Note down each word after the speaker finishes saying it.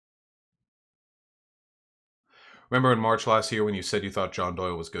Remember in March last year when you said you thought John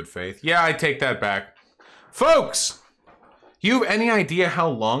Doyle was good faith? Yeah, I take that back. Folks, you have any idea how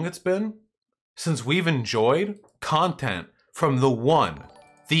long it's been since we've enjoyed content from the one,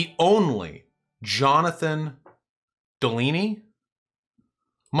 the only Jonathan Delaney?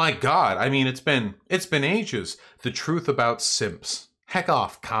 My God, I mean, it's been ages. The truth about simps. Heck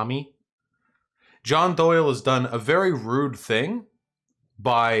off, commie. John Doyle has done a very rude thing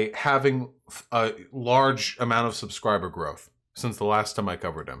by having a large amount of subscriber growth since the last time I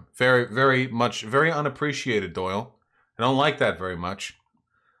covered him. Very unappreciated, Doyle. I don't like that very much.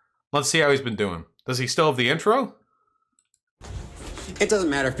 Let's see how he's been doing. Does he still have the intro? It doesn't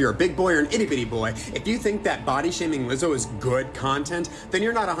matter if you're a big boy or an itty-bitty boy. If you think that body-shaming Lizzo is good content, then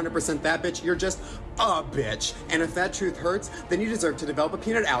you're not 100% that bitch, you're just a bitch. And if that truth hurts, then you deserve to develop a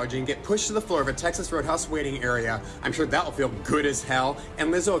peanut allergy and get pushed to the floor of a Texas Roadhouse waiting area. I'm sure that will feel good as hell.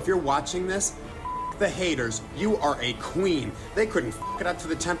 And Lizzo, if you're watching this, the haters, you are a queen. They couldn't it up to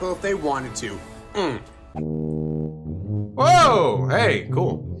the tempo if they wanted to. Whoa! Hey,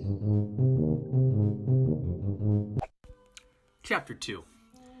 cool. Chapter 2.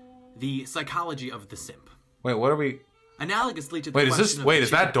 The Psychology of the Simp. Wait, what are we... Analogously to the Wait,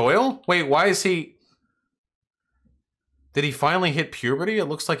 is that Doyle? Wait, why is he... Did he finally hit puberty? It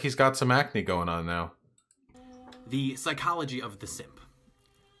looks like he's got some acne going on now. The Psychology of the Simp.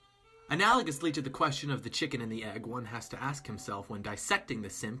 Analogously to the question of the chicken and the egg, one has to ask himself when dissecting the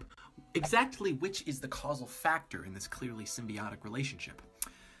simp, exactly which is the causal factor in this clearly symbiotic relationship.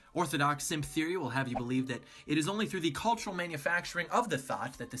 Orthodox simp theory will have you believe that it is only through the cultural manufacturing of the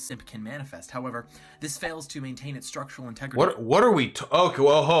thought that the simp can manifest. However, this fails to maintain its structural integrity. What are we... Okay,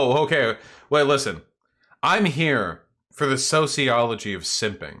 well, okay. Wait, listen. I'm here for the sociology of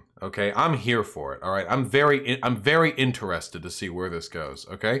simping, okay? I'm here for it, all right? I'm very interested to see where this goes,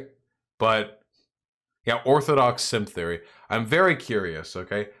 okay? But, yeah, Orthodox simp theory. I'm very curious,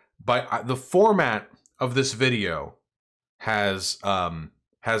 okay? But the format of this video has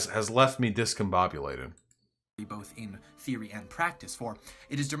left me discombobulated. Both in theory and practice, for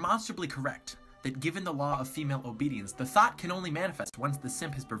it is demonstrably correct that given the law of female obedience, the thought can only manifest once the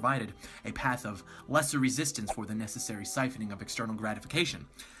simp has provided a path of lesser resistance for the necessary siphoning of external gratification.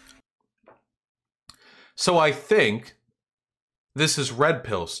 So I think this is red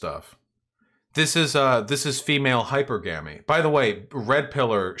pill stuff. This is female hypergamy. By the way, red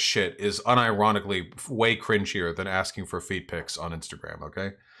pillar shit is unironically way cringier than asking for feet pics on Instagram,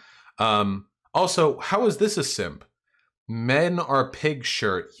 okay? Also, how is this a simp? Men are pig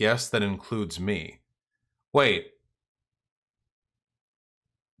shirt, yes, that includes me. Wait.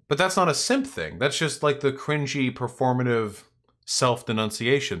 But that's not a simp thing. That's just like the cringy performative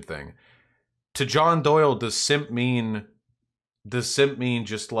self-denunciation thing. To John Doyle, does simp mean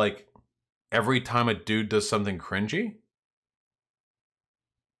just like every time a dude does something cringy?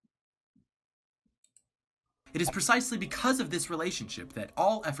 It is precisely because of this relationship that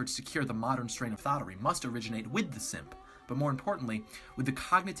all efforts to cure the modern strain of thoughterry must originate with the simp, but more importantly, with the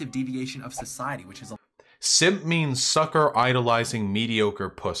cognitive deviation of society, which is a... Simp means sucker idolizing mediocre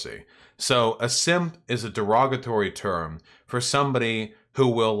pussy. So a simp is a derogatory term for somebody who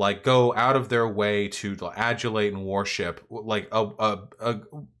will like go out of their way to adulate and worship like a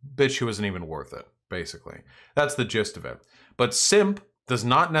bitch who isn't even worth it, basically. That's the gist of it. But simp does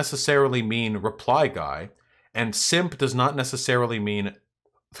not necessarily mean reply guy, and simp does not necessarily mean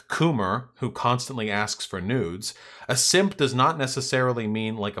coomer who constantly asks for nudes. A simp does not necessarily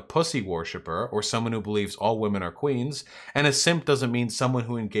mean like a pussy worshiper or someone who believes all women are queens, and a simp doesn't mean someone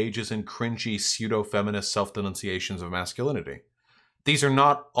who engages in cringy pseudo-feminist self-denunciations of masculinity. These are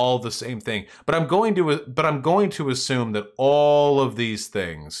not all the same thing, but I'm going to assume that all of these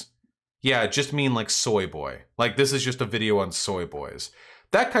things, yeah, just mean like soy boy. Like this is just a video on soy boys.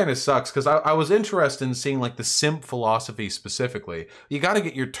 That kind of sucks because I was interested in seeing like the simp philosophy specifically. You got to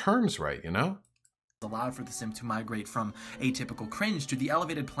get your terms right, you know? Allowed for the simp to migrate from atypical cringe to the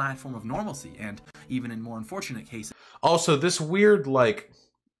elevated platform of normalcy, and even in more unfortunate cases. Also, this weird like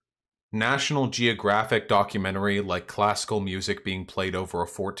National Geographic documentary, like classical music being played over a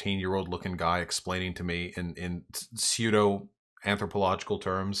 14-year-old looking guy explaining to me in pseudo-anthropological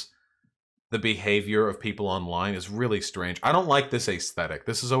terms the behavior of people online is really strange. I don't like this aesthetic.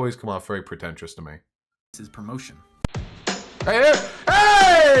 This has always come off very pretentious to me. This is promotion. Hey!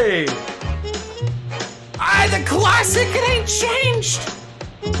 Hey! The classic, it ain't changed!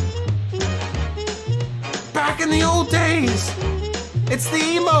 Back in the old days! It's the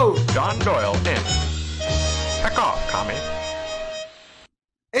emo! John Doyle in. Heck off, commie.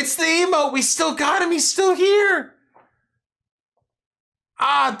 It's the emo! We still got him! He's still here!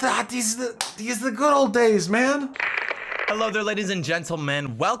 These are the good old days, man. Hello there, ladies and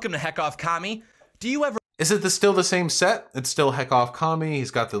gentlemen. Welcome to Heck Off Commie. Do you ever... Is it still the same set? It's still Heck Off Commie. He's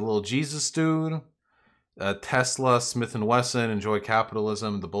got the little Jesus dude. Tesla, Smith & Wesson, Enjoy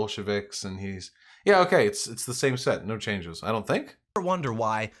Capitalism, the Bolsheviks, and he's... Yeah, okay, it's the same set. No changes, I don't think. wonder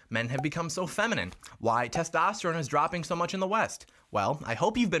why men have become so feminine? Why testosterone is dropping so much in the West? Well, I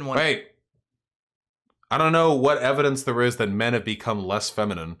hope you've been wondering... Wait. I don't know what evidence there is that men have become less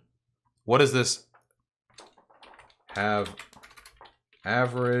feminine. What is this? Have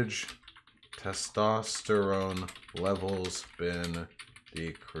average testosterone levels been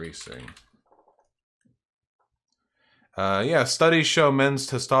decreasing? Yeah, studies show men's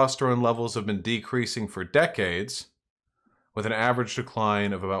testosterone levels have been decreasing for decades, with an average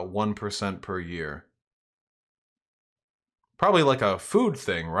decline of about 1% per year. Probably like a food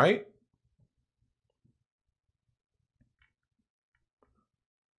thing, right?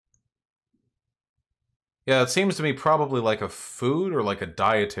 Yeah, it seems to me probably like a food or like a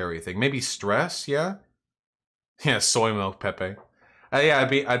dietary thing. Maybe stress, yeah? Yeah, soy milk, Pepe. Yeah,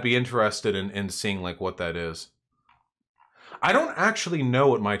 I'd be interested in seeing like what that is. I don't actually know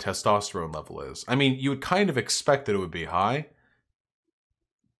what my testosterone level is. I mean, you would kind of expect that it would be high.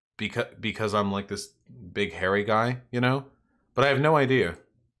 Because I'm like this big hairy guy, you know? But I have no idea.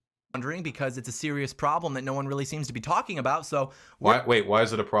 Wondering because it's a serious problem that no one really seems to be talking about, so... Wait, why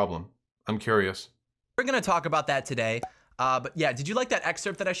is it a problem? I'm curious. We're going to talk about that today. But yeah, did you like that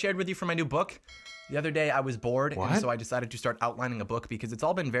excerpt that I shared with you from my new book? The other day I was bored, and so I decided to start outlining a book because it's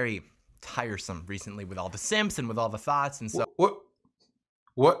all been very tiresome recently with all the simps and with all the thoughts, and so...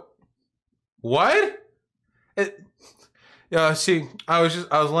 What? Yeah, see, I was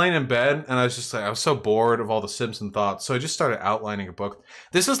laying in bed, and I was so bored of all the simps and thoughts, so I just started outlining a book.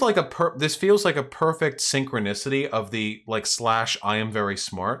 This is like this feels like a perfect synchronicity of the, like, / I am very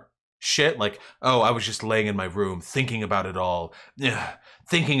smart shit. Like, oh, I was just laying in my room, thinking about it all,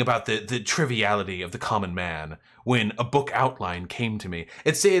 thinking about the triviality of the common man, when a book outline came to me.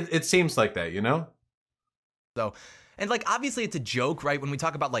 It seems like that, you know? So... And, like, obviously it's a joke, right? When we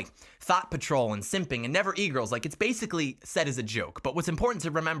talk about, like, Thought Patrol and simping and never e-girls, like, it's basically said as a joke. But what's important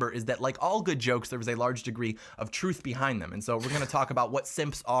to remember is that, like all good jokes, there is a large degree of truth behind them. And so we're going to talk about what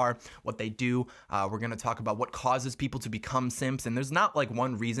simps are, what they do. We're going to talk about what causes people to become simps. And there's not, like,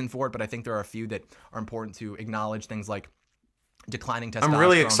 one reason for it, but I think there are a few that are important to acknowledge. Things like declining testosterone. I'm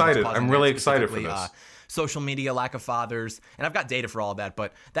really excited. I'm really excited for this. Social media, lack of fathers, and I've got data for all of that.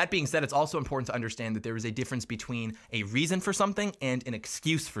 But that being said, it's also important to understand that there is a difference between a reason for something and an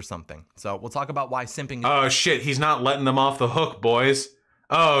excuse for something. So we'll talk about why simping... Oh shit, he's not letting them off the hook, boys.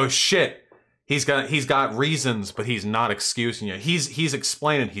 Oh shit. He's got reasons, but he's not excusing you. He's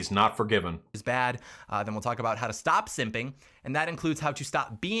explaining he's not forgiven. ...is bad. Then we'll talk about how to stop simping, and that includes how to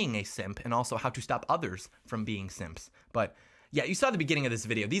stop being a simp and also how to stop others from being simps. But... yeah, you saw the beginning of this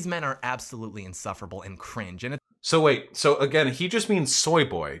video. These men are absolutely insufferable and cringe. And so wait, so again, he just means soy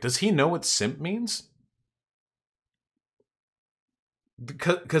boy. Does he know what simp means?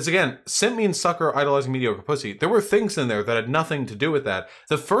 Because again, simp means sucker, idolizing mediocre pussy. There were things in there that had nothing to do with that.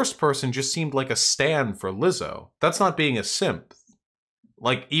 The first person just seemed like a stan for Lizzo. That's not being a simp.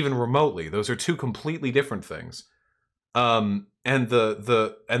 Like, even remotely. Those are two completely different things. And then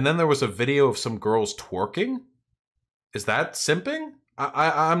there was a video of some girls twerking? Is that simping?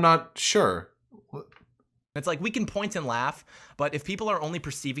 I'm not sure. it's like, we can point and laugh, but if people are only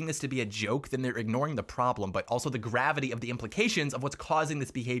perceiving this to be a joke, then they're ignoring the problem, but also the gravity of the implications of what's causing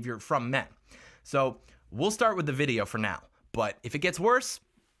this behavior from men. So we'll start with the video for now, but if it gets worse,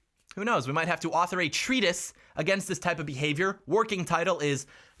 who knows? We might have to author a treatise against this type of behavior. Working title is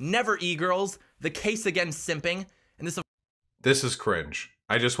Never E-Girls, The Case Against Simping, and this is cringe.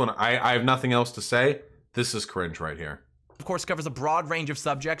 I have nothing else to say. This is cringe right here. Of course, covers a broad range of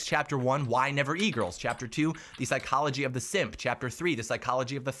subjects. Chapter 1, Why Never E-Girls. Chapter 2, The Psychology of the Simp. Chapter 3, The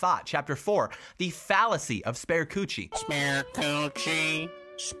Psychology of the Thought. Chapter 4, The Fallacy of Spare Coochie. Spare coochie,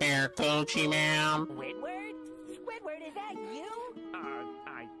 man. Squidward, is that you?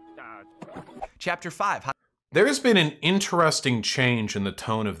 Chapter 5, There has been an interesting change in the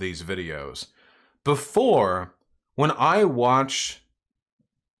tone of these videos. Before, when I watched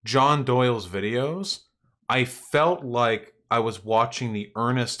John Doyle's videos, I felt like I was watching the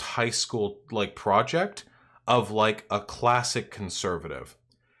earnest high school project of like a classic conservative.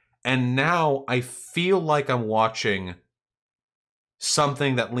 And now I feel like I'm watching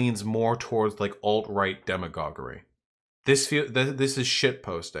something that leans more towards like alt-right demagoguery. This is shit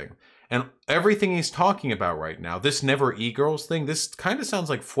posting. And everything he's talking about right now, this never e-girls thing, this kind of sounds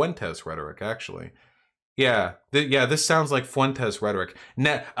like Fuentes rhetoric, actually. Yeah, this sounds like Fuentes rhetoric.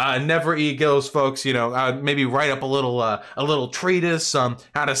 Never eat gills, folks. You know, maybe write up a little treatise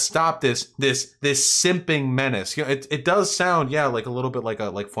how to stop this simping menace. You know, it does sound, yeah, like a little bit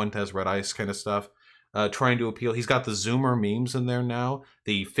like Fuentes Red Ice kind of stuff. Trying to appeal. He's got the Zoomer memes in there now.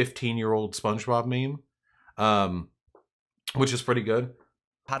 The 15-year-old SpongeBob meme, which is pretty good.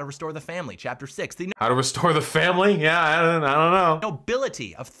 How to Restore the Family, Chapter 6. How to Restore the Family? Yeah, I don't know.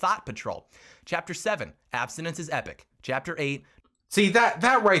 Nobility of Thought Patrol. Chapter 7, Abstinence is Epic. Chapter 8. See,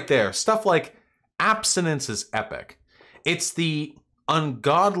 that right there, stuff like abstinence is epic. It's the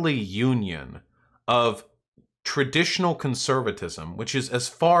ungodly union of traditional conservatism, which is as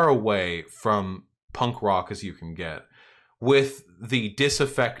far away from punk rock as you can get, with the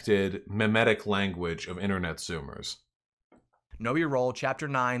disaffected mimetic language of internet Zoomers. Know Your Role, Chapter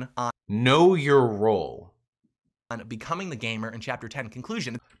 9 on Know Your Role. On Becoming the Gamer, and Chapter 10,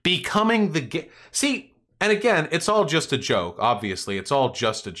 Conclusion. Becoming the See, and again, it's all just a joke. Obviously, it's all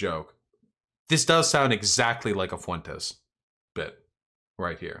just a joke. This does sound exactly like a Fuentes bit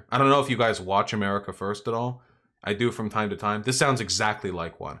right here. I don't know if you guys watch America First at all. I do from time to time. This sounds exactly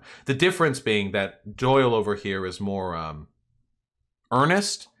like one. The difference being that Doyle over here is more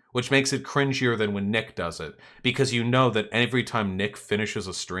earnest, which makes it cringier than when Nick does it, because you know that every time Nick finishes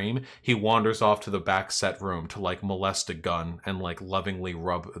a stream, he wanders off to the back set room to like molest a gun and like lovingly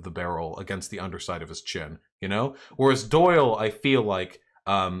rub the barrel against the underside of his chin, you know? Whereas Doyle, I feel like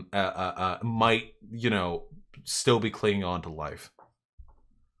might, you know, still be clinging on to life.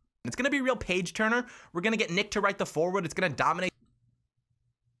 It's going to be a real page turner. We're going to get Nick to write the foreword. It's going to dominate.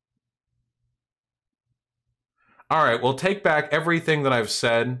 All right, well, take back everything that I've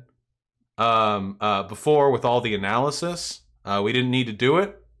said before with all the analysis. We didn't need to do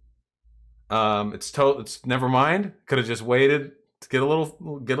it. It's never mind. Could have just waited to get a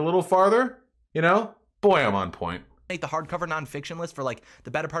little farther. You know, boy, I'm on point. The hardcover nonfiction list for like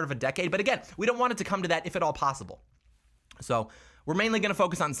the better part of a decade, but again, we don't want it to come to that if at all possible. So we're mainly going to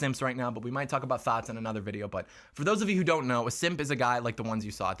focus on simps right now, but we might talk about thoughts in another video. But for those of you who don't know, a simp is a guy like the ones you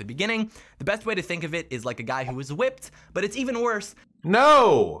saw at the beginning. The best way to think of it is like a guy who was whipped, but it's even worse.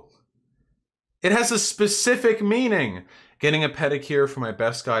 No! It has a specific meaning. Getting a pedicure for my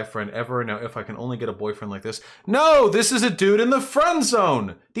best guy friend ever. Now, if I can only get a boyfriend like this. No, this is a dude in the friend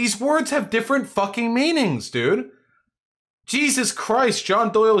zone. These words have different fucking meanings, dude. Jesus Christ,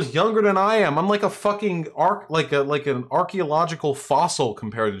 John Doyle is younger than I am. I'm like a fucking an archaeological fossil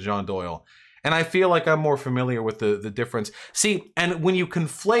compared to John Doyle. And I feel like I'm more familiar with the difference. See, and when you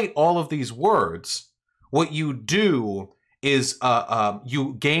conflate all of these words, what you do is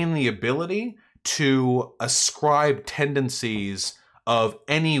you gain the ability to ascribe tendencies of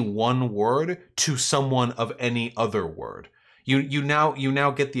any one word to someone of any other word. You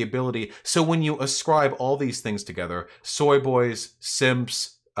now get the ability. So when you ascribe all these things together, soy boys,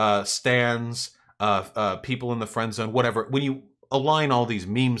 simps, stans, people in the friend zone, whatever, when you align all these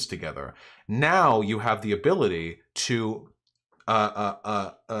memes together, now you have the ability to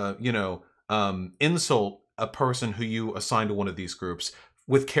insult a person who you assign to one of these groups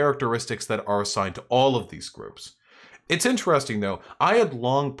with characteristics that are assigned to all of these groups. It's interesting, though. I had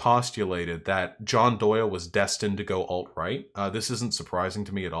long postulated that John Doyle was destined to go alt-right. This isn't surprising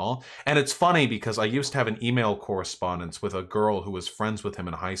to me at all. And it's funny because I used to have an email correspondence with a girl who was friends with him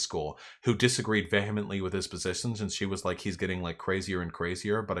in high school who disagreed vehemently with his positions. And she was like, he's getting like crazier and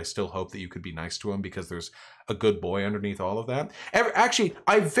crazier, but I still hope that you could be nice to him because there's a good boy underneath all of that. Actually,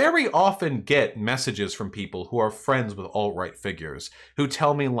 I very often get messages from people who are friends with alt-right figures who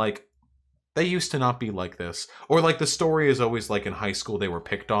tell me like, they used to not be like this. Or like the story is always like in high school they were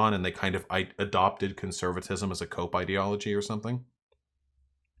picked on and they kind of adopted conservatism as a cope ideology or something.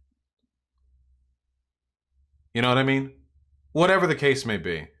 You know what I mean? Whatever the case may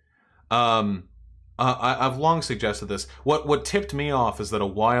be. I've long suggested this. What tipped me off is that a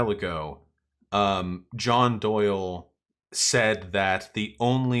while ago, John Doyle said that the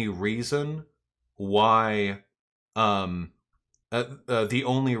only reason why the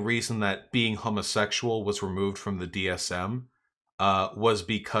only reason that being homosexual was removed from the DSM was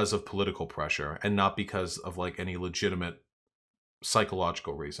because of political pressure and not because of like any legitimate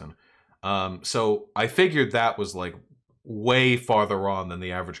psychological reason. So I figured that was like way farther on than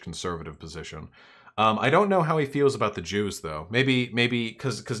the average conservative position. I don't know how he feels about the Jews though. Maybe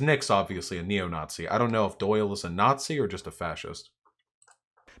because Nick's obviously a neo-Nazi. I don't know if Doyle is a Nazi or just a fascist.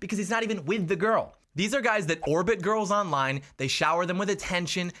 Because he's not even with the girl. These are guys that orbit girls online. They shower them with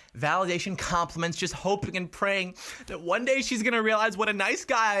attention, validation, compliments, just hoping and praying that one day she's gonna realize what a nice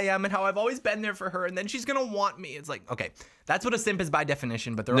guy I am and how I've always been there for her, and then she's gonna want me. It's like, okay, that's what a simp is by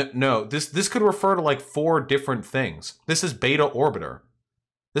definition, but no, this could refer to like 4 different things. This is beta orbiter.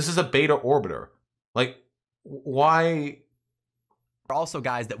 This is a beta orbiter. Like, why? There are also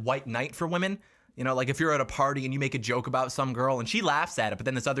guys that white knight for women. You know, like if you're at a party and you make a joke about some girl and she laughs at it, but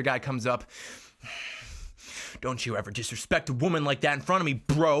then this other guy comes up, don't you ever disrespect a woman like that in front of me,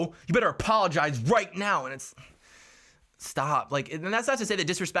 bro. You better apologize right now. And it's, stop. Like, and that's not to say that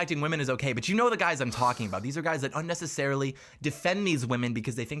disrespecting women is okay, but you know the guys I'm talking about. These are guys that unnecessarily defend these women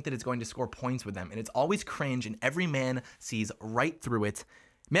because they think that it's going to score points with them. And it's always cringe, and every man sees right through it.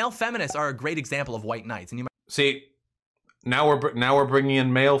 Male feminists are a great example of white knights. And you see, now we're bringing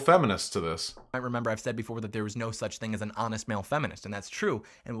in male feminists to this. might remember I've said before that there is no such thing as an honest male feminist, and that's true,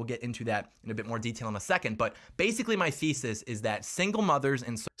 and we'll get into that in a bit more detail in a second. But basically my thesis is that single mothers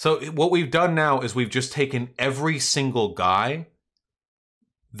and So what we've done now is we've just taken every single guy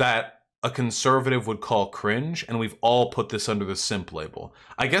that a conservative would call cringe, and we've all put this under the simp label.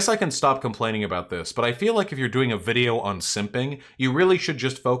 I guess I can stop complaining about this, but I feel like if you're doing a video on simping, you really should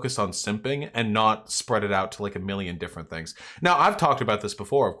just focus on simping and not spread it out to like a million different things. Now, I've talked about this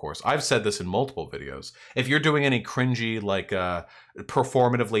before, of course. I've said this in multiple videos. If you're doing any cringy, like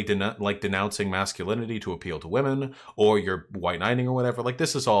performatively denouncing masculinity to appeal to women, or you're white knighting or whatever, like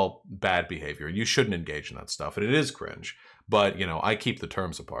this is all bad behavior. You shouldn't engage in that stuff, and it is cringe. But, you know, I keep the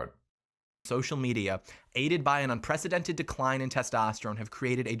terms apart. Social media, aided by an unprecedented decline in testosterone, have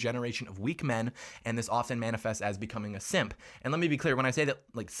created a generation of weak men, and this often manifests as becoming a simp. And let me be clear, when I say that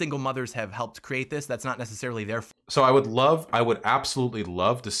like single mothers have helped create this, that's not necessarily their fault. So I would absolutely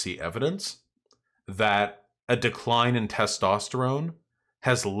love to see evidence that a decline in testosterone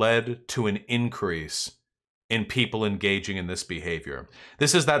has led to an increase in people engaging in this behavior.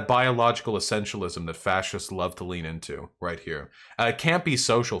 This is that biological essentialism that fascists love to lean into right here. It can't be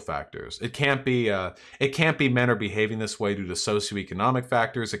social factors. It can't be men are behaving this way due to socioeconomic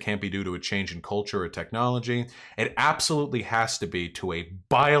factors. It can't be due to a change in culture or technology. It absolutely has to be to a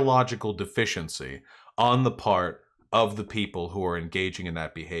biological deficiency on the part of the people who are engaging in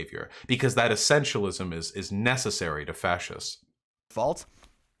that behavior, because that essentialism is necessary to fascists. Fault.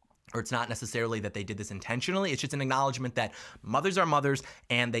 Or it's not necessarily that they did this intentionally. It's just an acknowledgement that mothers are mothers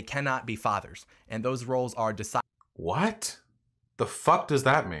and they cannot be fathers. And those roles are What the fuck does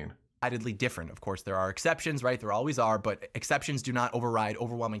that mean? decidedly different. Of course, there are exceptions, right? There always are, but exceptions do not override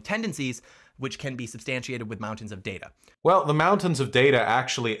overwhelming tendencies, which can be substantiated with mountains of data. Well, the mountains of data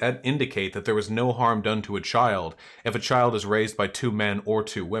actually indicate that there was no harm done to a child if a child is raised by 2 men or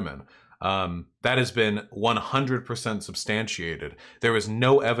 2 women. That has been 100% substantiated. There is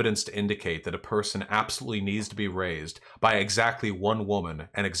no evidence to indicate that a person absolutely needs to be raised by exactly 1 woman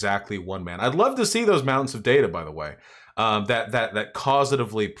and exactly 1 man. I'd love to see those mountains of data, by the way, that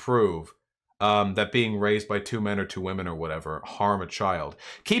causatively prove that being raised by 2 men or 2 women or whatever harm a child.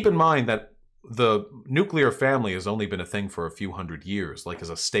 Keep in mind that the nuclear family has only been a thing for a few hundred years, like as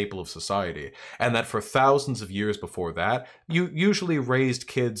a staple of society, and that for thousands of years before that, you usually raised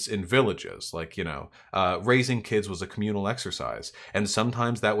kids in villages. Like, you know, raising kids was a communal exercise, and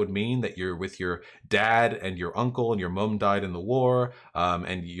sometimes that would mean that you're with your dad and your uncle, and your mom died in the war,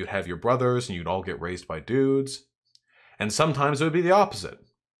 and you'd have your brothers, and you'd all get raised by dudes. And sometimes it would be the opposite.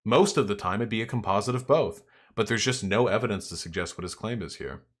 Most of the time, it'd be a composite of both, but there's just no evidence to suggest what his claim is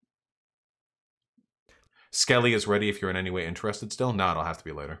here. Skelly is ready if you're in any way interested still. No, it'll have to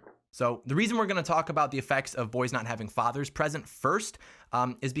be later. So the reason we're going to talk about the effects of boys not having fathers present first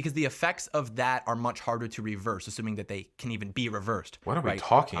is because the effects of that are much harder to reverse, assuming that they can even be reversed. What are we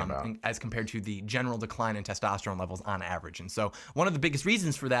talking about? As compared to the general decline in testosterone levels on average. And so one of the biggest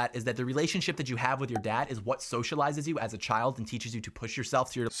reasons for that is that the relationship that you have with your dad is what socializes you as a child and teaches you to push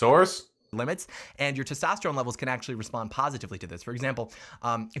yourself to your source limits, and your testosterone levels can actually respond positively to this. For example,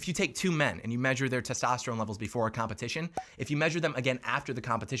 if you take 2 men and you measure their testosterone levels before a competition, if you measure them again after the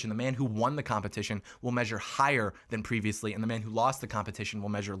competition, the man who won the competition will measure higher than previously, and the man who lost the competition will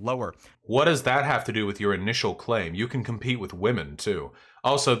measure lower. What does that have to do with your initial claim? You can compete with women too.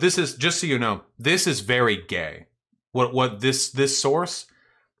 Also, this is, just so you know, this is very gay. What this source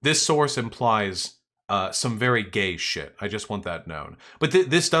implies some very gay shit. I just want that known. But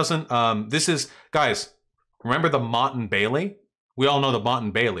this doesn't, this is, guys, remember the Mott and Bailey? We all know the Mott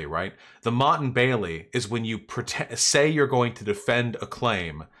and Bailey, right? The Mott and Bailey is when you say you're going to defend a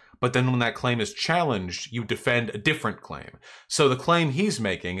claim, but then when that claim is challenged, you defend a different claim. So the claim he's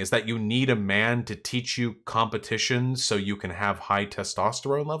making is that you need a man to teach you competition so you can have high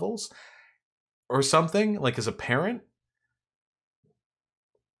testosterone levels. or something, like as a parent.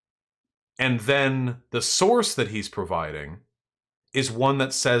 And then the source that he's providing is one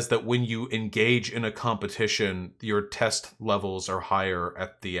that says that when you engage in a competition, your test levels are higher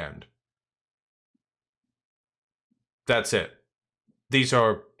at the end. That's it. These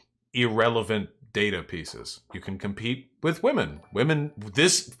are irrelevant data pieces. You can compete with women. Women,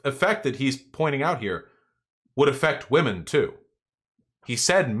 this effect that he's pointing out here would affect women too. He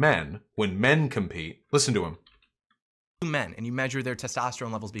said men. When men compete, listen to him. Men and you measure their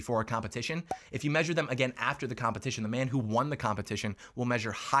testosterone levels before a competition, if you measure them again after the competition, the man who won the competition will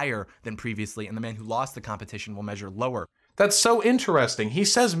measure higher than previously, and the man who lost the competition will measure lower. That's so interesting. He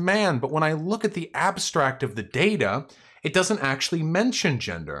says man, but when I look at the abstract of the data, it doesn't actually mention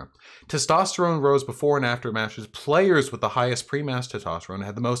gender. Testosterone rose before and after matches. Players with the highest pre-match testosterone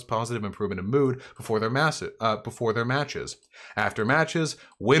had the most positive improvement in mood before their matches. After matches,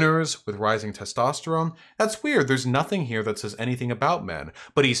 winners with rising testosterone. That's weird. There's nothing here that says anything about men,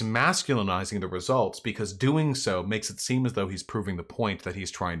 but he's masculinizing the results because doing so makes it seem as though he's proving the point that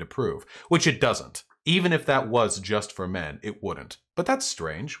he's trying to prove, which it doesn't. Even if that was just for men, it wouldn't. But that's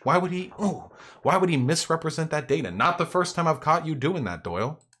strange. Why would he misrepresent that data? Not the first time I've caught you doing that,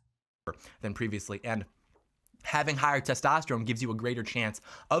 Doyle. Than previously, and having higher testosterone gives you a greater chance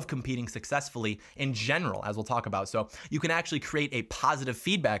of competing successfully in general, as we'll talk about. So you can actually create a positive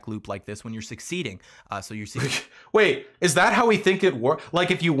feedback loop like this when you're succeeding. So you're seeing. Wait, is that how we think it works?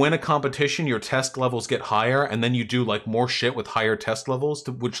 Like if you win a competition, your test levels get higher, and then you do like more shit with higher test levels,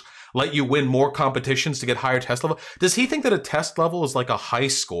 which let you win more competitions to get higher test level? Does he think that a test level is like a high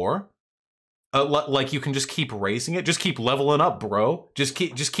score? Like you can just keep raising it, just keep leveling up, bro. Just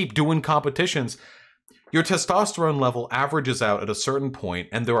keep doing competitions. Your testosterone level averages out at a certain point,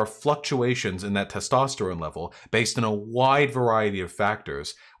 and there are fluctuations in that testosterone level based on a wide variety of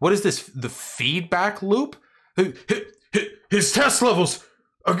factors. What is this? The feedback loop? His test levels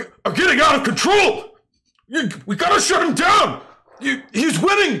are getting out of control. We gotta shut him down. He's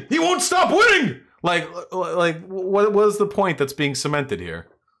winning. He won't stop winning. Like what was the point that's being cemented here?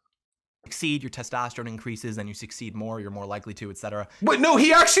 Succeed, your testosterone increases, and you succeed more, you're more likely to, etc. But no,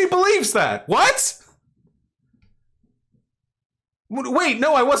 he actually believes that. What? Wait,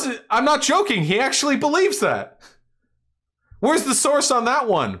 no, I'm not joking. He actually believes that. Where's the source on that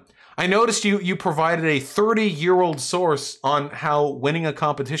one? I noticed you provided a 30-year-old source on how winning a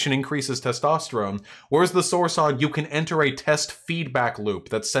competition increases testosterone. Where's the source on you can enter a test feedback loop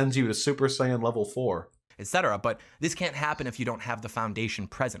that sends you to Super Saiyan level 4? Etc. But this can't happen if you don't have the foundation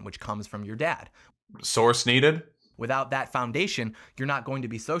present, which comes from your dad. Source needed? Without that foundation, you're not going to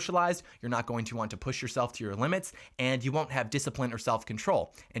be socialized, you're not going to want to push yourself to your limits, and you won't have discipline or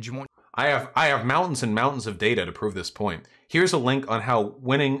self-control, and you won't. I have mountains and mountains of data to prove this point. Here's a link on how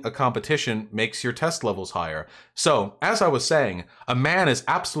winning a competition makes your test levels higher. So, as I was saying, a man is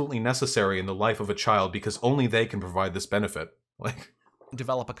absolutely necessary in the life of a child because only they can provide this benefit. Like,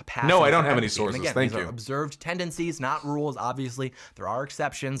 develop a capacity. No, I don't for have any empathy. sources. And again, Thank these you. are observed tendencies, not rules. Obviously, there are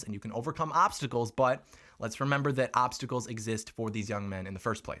exceptions, and you can overcome obstacles. But let's remember that obstacles exist for these young men in the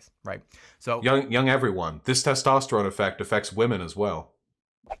first place, right? So young everyone. This testosterone effect affects women as well.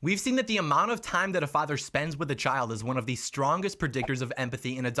 we've seen that the amount of time that a father spends with a child is one of the strongest predictors of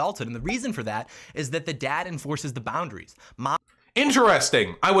empathy in adulthood, and the reason for that is that the dad enforces the boundaries.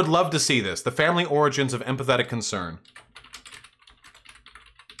 Interesting. I would love to see this. The family origins of empathetic concern.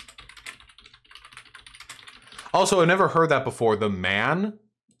 Also, I've never heard that before. The man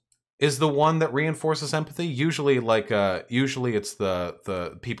is the one that reinforces empathy. Usually, usually it's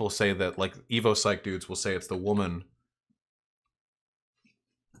the people say that, like Evo Psych dudes will say it's the woman.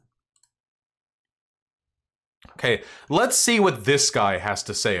 Okay, let's see what this guy has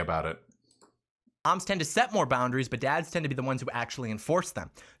to say about it. Moms tend to set more boundaries, but dads tend to be the ones who actually enforce them.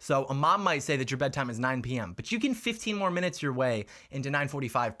 So a mom might say that your bedtime is 9 p.m., but you can 15 more minutes your way into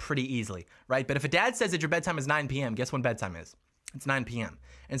 9:45 pretty easily, right? But if a dad says that your bedtime is 9 p.m., guess when bedtime is? It's 9 p.m.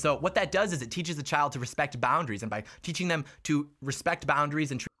 And so what that does is it teaches the child to respect boundaries, and by teaching them to respect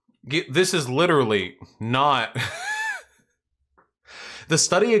boundaries and this is literally not... The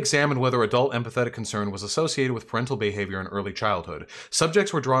study examined whether adult empathetic concern was associated with parental behavior in early childhood.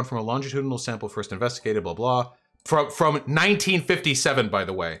 Subjects were drawn from a longitudinal sample first investigated, blah, blah. From 1957, by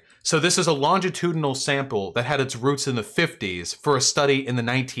the way. So this is a longitudinal sample that had its roots in the 50s for a study in the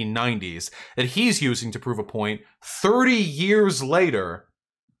 1990s that he's using to prove a point. 30 years later,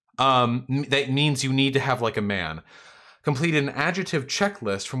 that means you need to have like a man. completed an adjective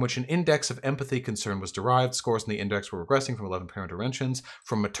checklist from which an index of empathy concern was derived. Scores in the index were regressing from 11 parent interventions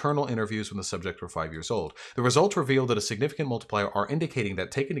from maternal interviews when the subjects were 5 years old. The results revealed that a significant multiplier are indicating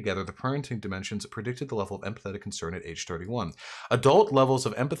that, taken together, the parenting dimensions predicted the level of empathetic concern at age 31. Adult levels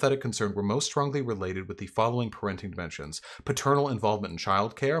of empathetic concern were most strongly related with the following parenting dimensions: paternal involvement in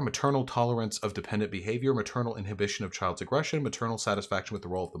child care, maternal tolerance of dependent behavior, maternal inhibition of child's aggression, maternal satisfaction with the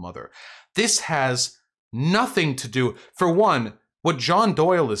role of the mother. This has nothing to do. For one, what John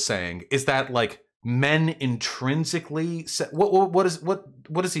Doyle is saying is that, like, men intrinsically set, what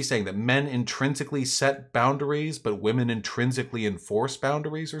is he saying? That men intrinsically set boundaries, but women intrinsically enforce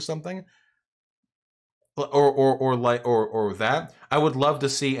boundaries or something? Or that? I would love to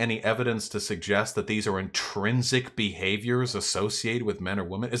see any evidence to suggest that these are intrinsic behaviors associated with men or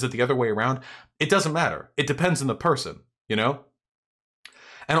women. Is it the other way around? It doesn't matter. It depends on the person, you know?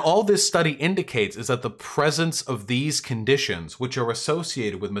 And all this study indicates is that the presence of these conditions, which are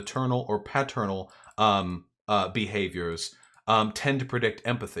associated with maternal or paternal behaviors, tend to predict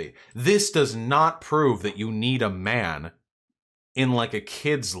empathy. This does not prove that you need a man in, like, a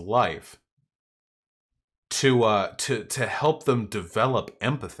kid's life to help them develop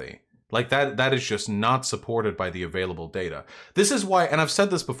empathy. Like, that is just not supported by the available data. This is why, and I've said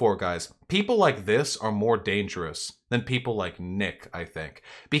this before, guys, people like this are more dangerous than people like Nick, I think.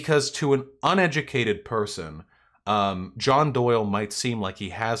 Because to an uneducated person, John Doyle might seem like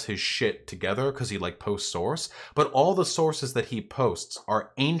he has his shit together because he, like, posts source, but all the sources that he posts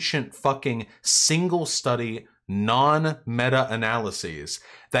are ancient fucking single study non-meta analyses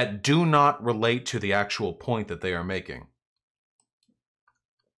that do not relate to the actual point that they are making.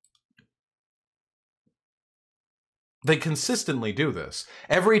 They consistently do this.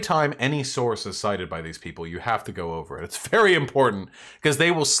 Every time any source is cited by these people, you have to go over it. It's very important because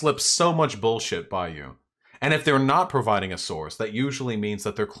they will slip so much bullshit by you. And if they're not providing a source, that usually means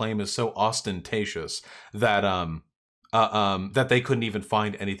that their claim is so ostentatious that that they couldn't even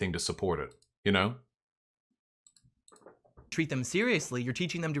find anything to support it, you know? Treat them seriously, you're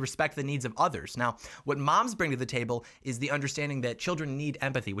teaching them to respect the needs of others. Now, what moms bring to the table is the understanding that children need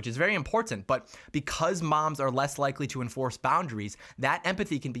empathy, which is very important, but because moms are less likely to enforce boundaries, that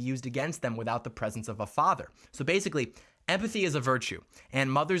empathy can be used against them without the presence of a father. So basically, empathy is a virtue, and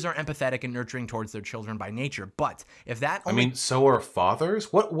mothers are empathetic and nurturing towards their children by nature. But if that only— I mean, so are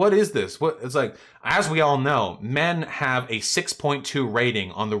fathers? What is this? It's like, as we all know, men have a 6.2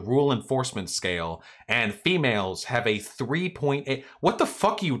 rating on the rule enforcement scale, and females have a 3.8. What the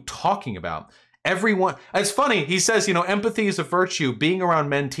fuck are you talking about? Everyone, it's funny, he says, you know, empathy is a virtue, being around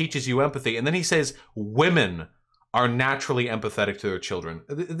men teaches you empathy, and then he says women are naturally empathetic to their children.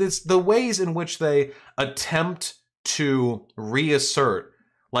 It's the ways in which they attempt to reassert,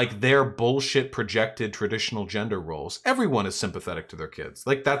 like, their bullshit projected traditional gender roles. Everyone is sympathetic to their kids.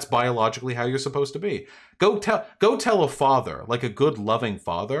 Like, that's biologically how you're supposed to be. Go tell a father, like a good loving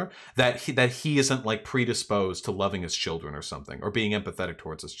father, that he isn't, like, predisposed to loving his children or something, or being empathetic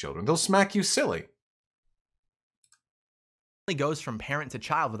towards his children. They'll smack you silly. Goes from parent to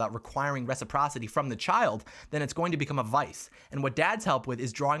child without requiring reciprocity from the child, then it's going to become a vice. And what dads help with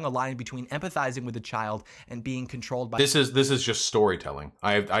is drawing a line between empathizing with the child and being controlled by— This is just storytelling.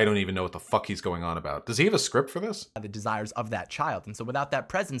 I don't even know what the fuck he's going on about. Does he have a script for this? The desires of that child. And so without that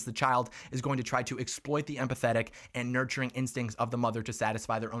presence, the child is going to try to exploit the empathetic and nurturing instincts of the mother to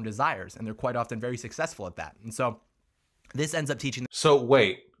satisfy their own desires. And they're quite often very successful at that. And so this ends up teaching— So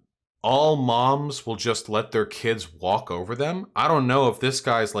wait, all moms will just let their kids walk over them? I don't know if this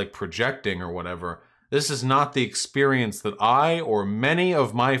guy's, like, projecting or whatever. This is not the experience that I or many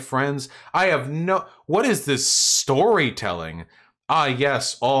of my friends— I have no— What is this storytelling? Ah,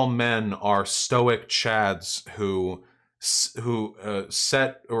 yes, all men are stoic chads who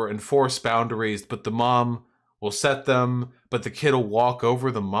set or enforce boundaries, but the mom will set them, but the kid will walk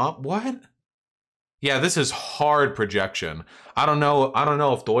over the mom? What? Yeah, this is hard projection. I don't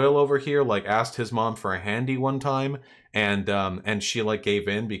know if Doyle over here, like, asked his mom for a handy one time, and she, like, gave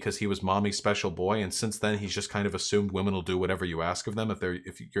in because he was mommy's special boy, and since then he's just kind of assumed women will do whatever you ask of them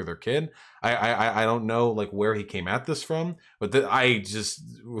if you're their kid. I don't know, like, where he came at this from, but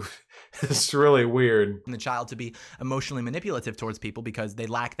it's really weird. The child to be emotionally manipulative towards people because they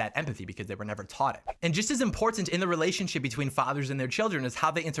lack that empathy because they were never taught it. And just as important in the relationship between fathers and their children is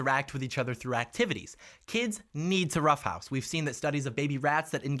how they interact with each other through activities. Kids need to roughhouse. We've seen that studies of baby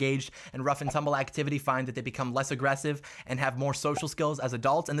rats that engaged in rough and tumble activity find that they become less aggressive and have more social skills as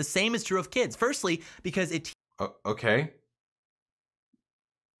adults. And the same is true of kids. Firstly, because it— Okay.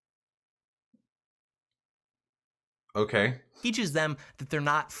 Okay. teaches them that they're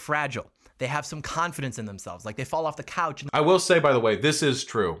not fragile, they have some confidence in themselves. Like they fall off the couch. I will say, by the way, this is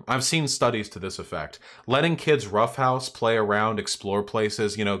true. I've seen studies to this effect. Letting kids roughhouse, play around, explore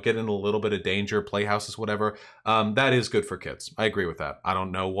places, you know, get in a little bit of danger, playhouses, whatever, that is good for kids. I agree with that. I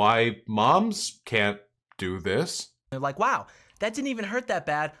don't know why moms can't do this. They're like, wow, that didn't even hurt that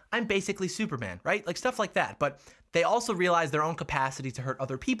bad. I'm basically Superman, right? Like stuff like that. But they also realize their own capacity to hurt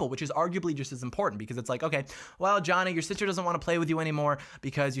other people, which is arguably just as important because it's like, okay, well, Johnny, your sister doesn't want to play with you anymore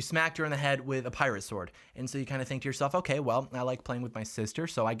because you smacked her in the head with a pirate sword. And so you kind of think to yourself, okay, well, I like playing with my sister,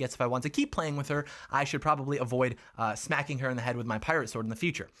 so I guess if I want to keep playing with her, I should probably avoid smacking her in the head with my pirate sword in the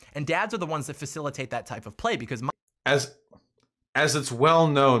future. And dads are the ones that facilitate that type of play because As it's well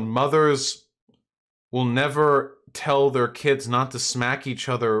known, mothers will never tell their kids not to smack each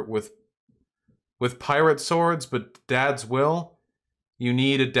other with pirate swords, but dads will. You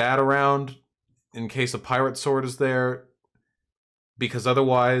need a dad around in case a pirate sword is there, because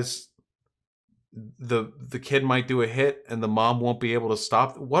otherwise the kid might do a hit and the mom won't be able to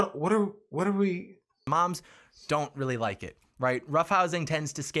stop. What are we? Moms don't really like it. Right? Roughhousing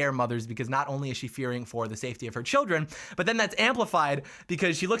tends to scare mothers because not only is she fearing for the safety of her children, but then that's amplified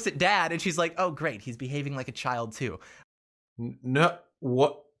because she looks at dad and she's like, oh, great, he's behaving like a child too. No,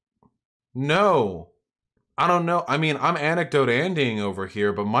 what? No. I don't know. I mean, I'm anecdote Andying over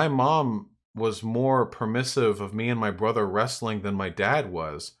here, but my mom was more permissive of me and my brother wrestling than my dad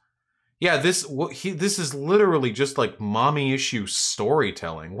was. Yeah, this is literally just like mommy issue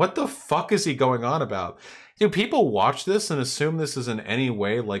storytelling. What the fuck is he going on about? Do people watch this and assume this is in any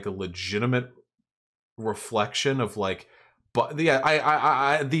way like a legitimate reflection of like, but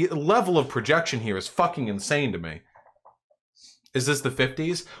yeah, the level of projection here is fucking insane to me. Is this the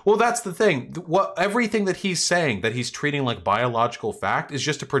 50s? Well, that's the thing. Everything that he's saying that he's treating like biological fact is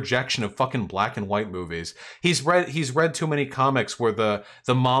just a projection of fucking black and white movies. He's read too many comics where the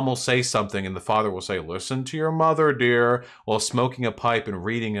mom will say something and the father will say, "Listen to your mother, dear," while smoking a pipe and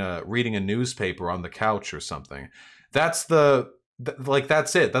reading a newspaper on the couch or something. That's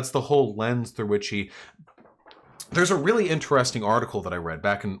that's it. That's the whole lens through which he. There's a really interesting article that I read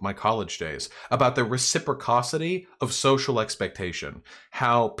back in my college days about the reciprocity of social expectation.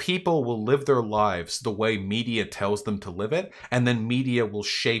 How people will live their lives the way media tells them to live it, and then media will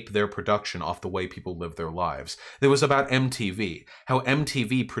shape their production off the way people live their lives. It was about MTV, how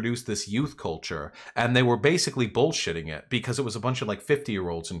MTV produced this youth culture, and they were basically bullshitting it because it was a bunch of like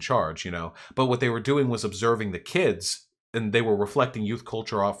 50-year-olds in charge, you know? But what they were doing was observing the kids, and they were reflecting youth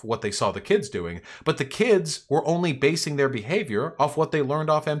culture off what they saw the kids doing. But the kids were only basing their behavior off what they learned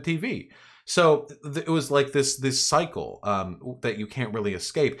off MTV. So it was like this cycle that you can't really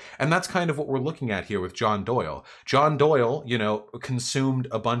escape. And that's kind of what we're looking at here with John Doyle. John Doyle, you know, consumed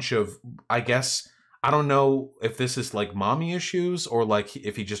a bunch of, I guess, I don't know if this is like mommy issues or like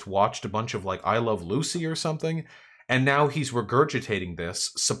if he just watched a bunch of like I Love Lucy or something. And now he's regurgitating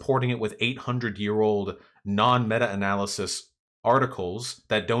this, supporting it with 800-year-old non-meta-analysis articles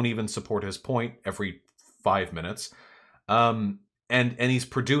that don't even support his point every 5 minutes. And he's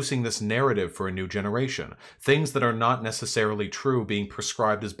producing this narrative for a new generation. Things that are not necessarily true being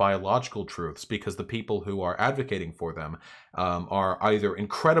prescribed as biological truths because the people who are advocating for them are either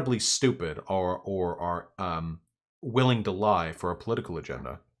incredibly stupid or are willing to lie for a political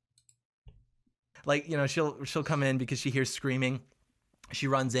agenda. Like, you know, she'll come in because she hears screaming. She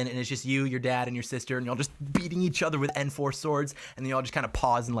runs in and it's just you, your dad, and your sister, and you're all just beating each other with N4 swords, and then you all just kind of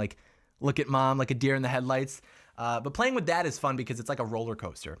pause and like look at mom like a deer in the headlights. But playing with dad is fun because it's like a roller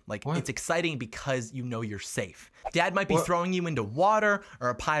coaster. Like, it's exciting because you know you're safe. Dad might be throwing you into water or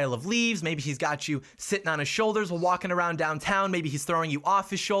a pile of leaves. Maybe he's got you sitting on his shoulders while walking around downtown. Maybe he's throwing you off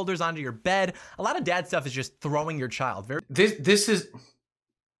his shoulders onto your bed. A lot of dad stuff is just throwing your child. This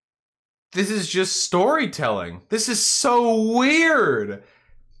is just storytelling. This is so weird.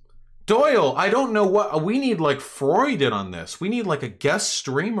 Doyle, I don't know what we need. Like Freud in on this. We need like a guest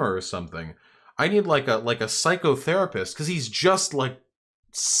streamer or something. I need like a psychotherapist because he's just like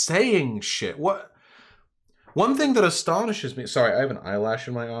saying shit. What? One thing that astonishes me. Sorry, I have an eyelash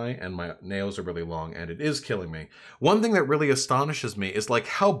in my eye and my nails are really long and it is killing me. One thing that really astonishes me is like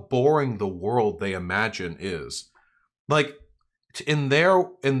how boring the world they imagine is. Like. In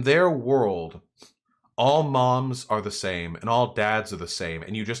their world, all moms are the same and all dads are the same,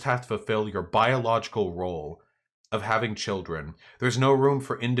 and you just have to fulfill your biological role of having children. There's no room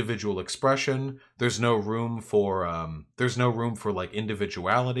for individual expression. There's no room for like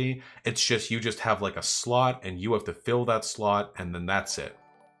individuality. It's just you just have like a slot and you have to fill that slot and then that's it.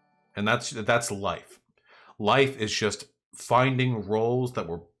 And that's life. Life is just finding roles that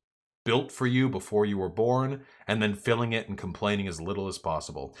were built for you before you were born, and then filling it and complaining as little as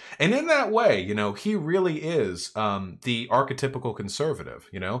possible. And in that way, you know, he really is the archetypical conservative,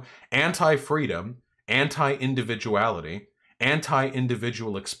 you know, anti-freedom, anti-individuality,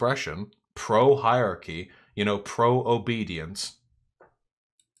 anti-individual expression, pro-hierarchy, you know, pro-obedience.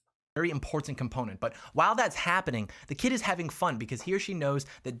 Very important component. But while that's happening, the kid is having fun because he or she knows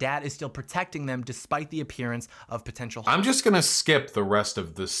that dad is still protecting them despite the appearance of potential harm. I'm just gonna skip the rest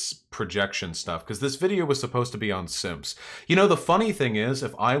of this projection stuff because this video was supposed to be on simps. You know, the funny thing is,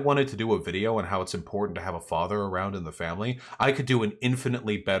 if I wanted to do a video on how it's important to have a father around in the family, I could do an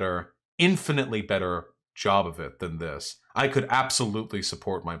infinitely better job of it than this. I could absolutely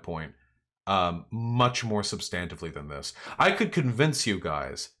support my point much more substantively than this. I could convince you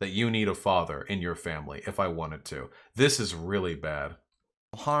guys that you need a father in your family if I wanted to. This is really bad.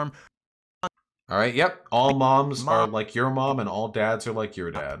 Harm. All right, yep. All moms are like your mom and all dads are like your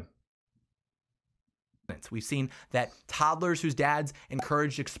dad. We've seen that toddlers whose dads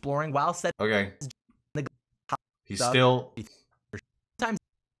encouraged exploring while set. Okay. He's still times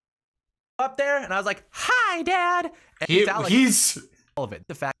up there, and I was like, "Hi, Dad." And he's all of it.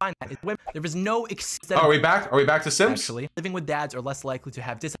 The fact that there was no excuse. Are we back? Are we back to Sims? Actually, living with dads are less likely to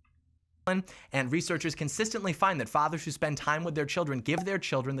have discipline, and researchers consistently find that fathers who spend time with their children give their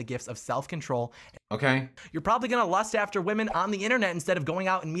children the gifts of self-control. Okay. You're probably gonna lust after women on the internet instead of going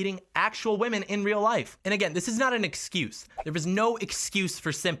out and meeting actual women in real life. And again, this is not an excuse. There is no excuse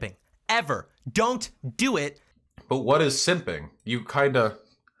for simping. Ever. Don't do it. But what is simping?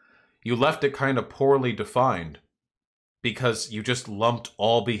 You left it kind of poorly defined. Because you just lumped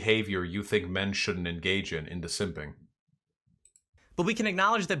all behavior you think men shouldn't engage in into simping. But we can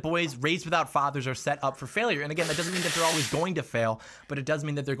acknowledge that boys raised without fathers are set up for failure. And again, that doesn't mean that they're always going to fail, but it does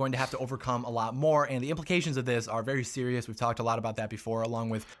mean that they're going to have to overcome a lot more. And the implications of this are very serious. We've talked a lot about that before, along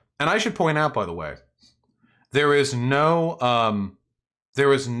with... And I should point out, by the way, there is no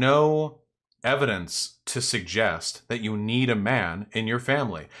evidence to suggest that you need a man in your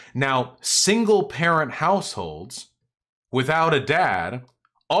family. Now, single-parent households without a dad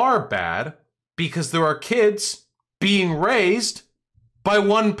are bad because there are kids being raised by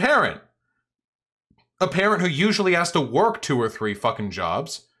one parent. A parent who usually has to work 2 or 3 fucking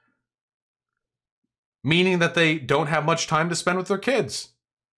jobs, meaning that they don't have much time to spend with their kids.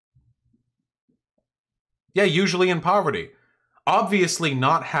 Yeah, usually in poverty. Obviously,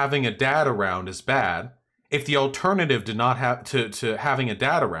 not having a dad around is bad if the alternative to having a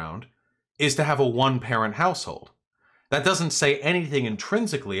dad around is to have a one-parent household. That doesn't say anything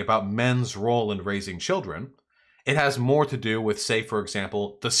intrinsically about men's role in raising children. It has more to do with, say, for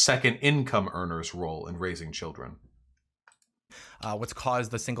example, the second income earner's role in raising children. What's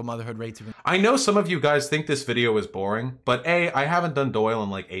caused the single motherhood rates. I know some of you guys think this video is boring, but A, I haven't done Doyle in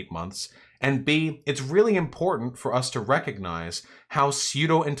like 8 months, and B, it's really important for us to recognize how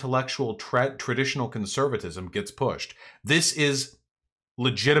pseudo-intellectual traditional conservatism gets pushed. This is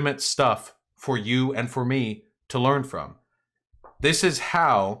legitimate stuff for you and for me to learn from. This is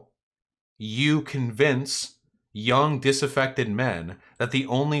how you convince young disaffected men that the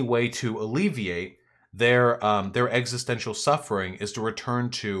only way to alleviate their existential suffering is to return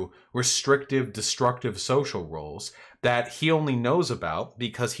to restrictive, destructive social roles that he only knows about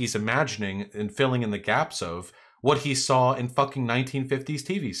because he's imagining and filling in the gaps of what he saw in fucking 1950s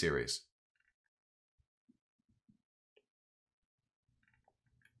TV series.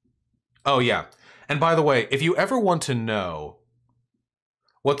 Oh yeah. And by the way, if you ever want to know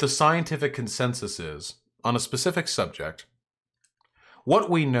what the scientific consensus is on a specific subject, What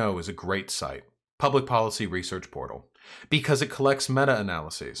We Know is a great site, public policy research portal, because it collects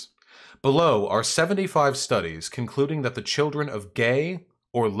meta-analyses. Below are 75 studies concluding that the children of gay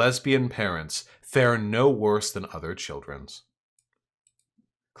or lesbian parents fare no worse than other children's.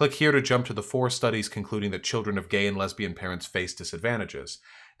 Click here to jump to the 4 studies concluding that children of gay and lesbian parents face disadvantages.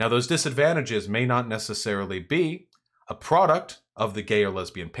 Now, those disadvantages may not necessarily be a product of the gay or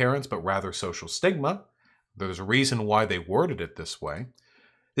lesbian parents, but rather social stigma. There's a reason why they worded it this way.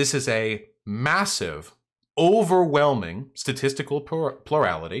 This is a massive, overwhelming statistical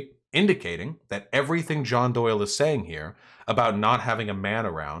plurality, indicating that everything John Doyle is saying here about not having a man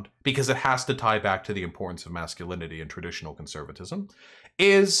around, because it has to tie back to the importance of masculinity and traditional conservatism,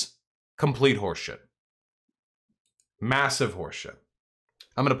 is complete horseshit. Massive horseshit.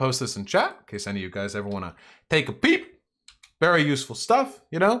 I'm going to post this in chat in case any of you guys ever want to take a peep. Very useful stuff,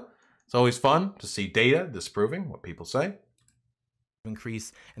 you know? It's always fun to see data disproving what people say.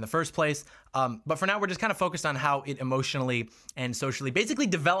 increase in the first place. But for now, we're just kind of focused on how it emotionally and socially, basically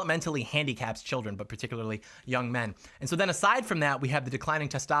developmentally handicaps children, but particularly young men. And so then aside from that, we have the declining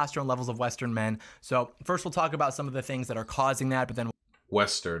testosterone levels of Western men. So first we'll talk about some of the things that are causing that, but then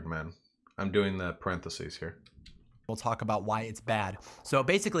Western men. I'm doing the parentheses here. we'll talk about why it's bad. So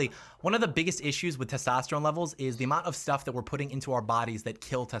basically, one of the biggest issues with testosterone levels is the amount of stuff that we're putting into our bodies that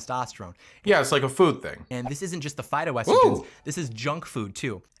kill testosterone. Yeah, it's like a food thing. And this isn't just the phytoestrogens, Ooh. this is junk food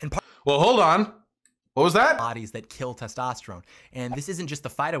too. And Well, hold on. What was that? bodies that kill testosterone. And this isn't just the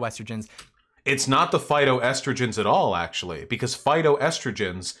phytoestrogens. It's not the phytoestrogens at all, actually, because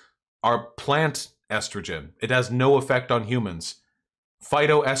phytoestrogens are plant estrogen. It has no effect on humans.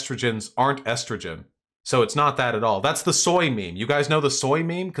 Phytoestrogens aren't estrogen. So it's not that at all. That's the soy meme. You guys know the soy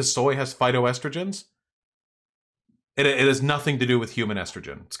meme because soy has phytoestrogens? It has nothing to do with human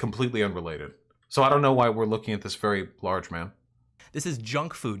estrogen. It's completely unrelated. So I don't know why we're looking at this very large man. This is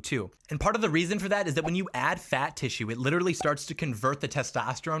junk food too. And part of the reason for that is that when you add fat tissue, it literally starts to convert the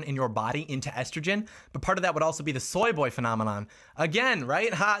testosterone in your body into estrogen. But part of that would also be the soy boy phenomenon. Again,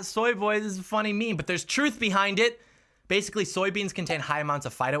 right? Ha, soy boy, this is a funny meme, but there's truth behind it. Basically, soybeans contain high amounts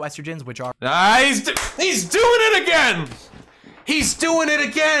of phytoestrogens, which are... He's doing it again! He's doing it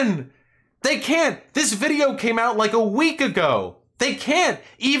again! They can't. This video came out like a week ago. They can't.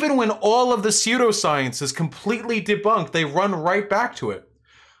 Even when all of the pseudoscience is completely debunked, they run right back to it.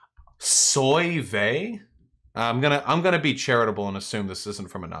 Soy vey? I'm gonna be charitable and assume this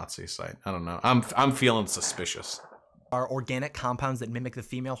isn't from a Nazi site. I don't know. I'm feeling suspicious. Are organic compounds that mimic the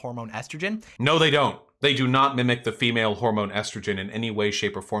female hormone estrogen. No, they don't. They do not mimic the female hormone estrogen in any way,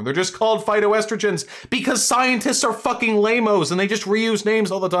 shape, or form. They're just called phytoestrogens because scientists are fucking lamos and they just reuse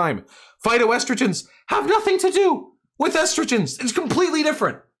names all the time. Phytoestrogens have nothing to do with estrogens. It's completely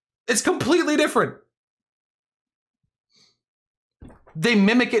different. It's completely different. They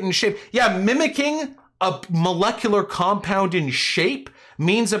mimic it in shape. Yeah, mimicking a molecular compound in shape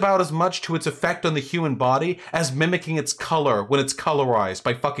means about as much to its effect on the human body as mimicking its color when it's colorized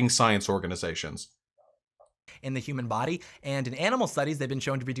by fucking science organizations. In the human body, and in animal studies, they've been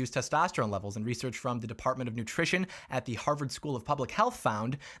shown to reduce testosterone levels. And research from the Department of Nutrition at the Harvard School of Public Health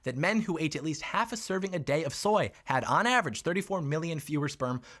found that men who ate at least half a serving a day of soy had, on average, 34 million fewer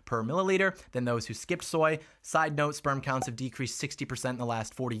sperm per milliliter than those who skipped soy. Side note, sperm counts have decreased 60% in the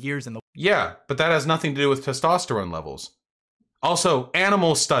last 40 years. In the Yeah, but that has nothing to do with testosterone levels. Also,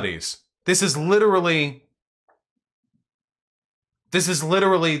 animal studies. This is literally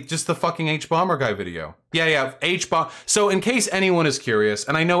just the fucking H-Bomber guy video. Yeah, H-Bomb. So in case anyone is curious,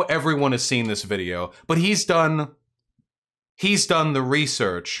 and I know everyone has seen this video, but he's done the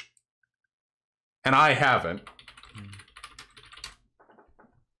research, and I haven't.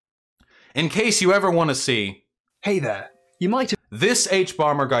 In case you ever want to see, Hey there, you might have... this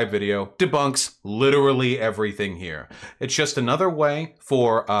H-Bomber guy video debunks literally everything here. It's just another way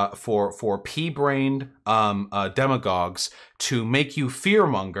for pea-brained demagogues to make you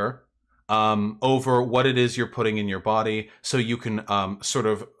fearmonger over what it is you're putting in your body, so you can sort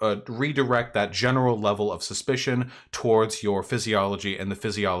of redirect that general level of suspicion towards your physiology and the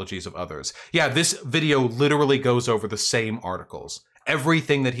physiologies of others. Yeah, this video literally goes over the same articles.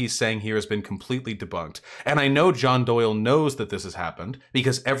 Everything that he's saying here has been completely debunked. And I know John Doyle knows that this has happened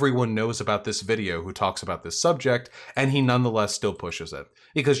because everyone knows about this video who talks about this subject, and he nonetheless still pushes it.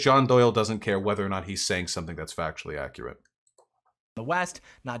 Because John Doyle doesn't care whether or not he's saying something that's factually accurate. the West,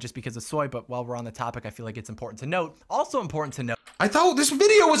 not just because of soy, but while we're on the topic, I feel like it's important to note. Also important to note. I thought this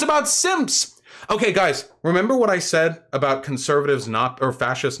video was about simps. Okay, guys, remember what I said about conservatives or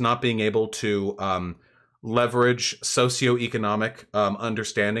fascists not being able to leverage socioeconomic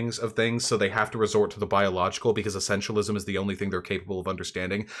understandings of things, so they have to resort to the biological because essentialism is the only thing they're capable of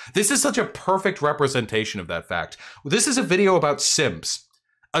understanding? This is such a perfect representation of that fact. This is a video about simps,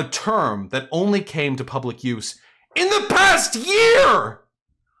 a term that only came to public use in the past year!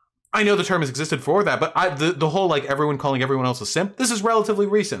 I know the term has existed before that, but the whole, like, everyone calling everyone else a simp, this is relatively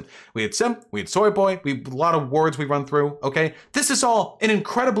recent. We had simp, we had soy boy, a lot of words we run through, okay? This is all an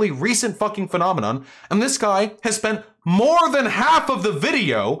incredibly recent fucking phenomenon, and this guy has spent more than half of the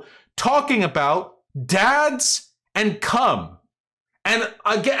video talking about dads and cum. And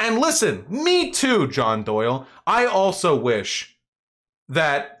again, and listen, me too, John Doyle. I also wish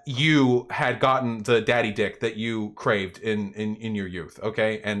that you had gotten the daddy dick that you craved in your youth,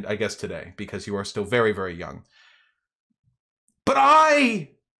 okay? And I guess today, because you are still very, very young. But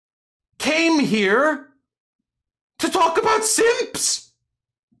I came here to talk about simps!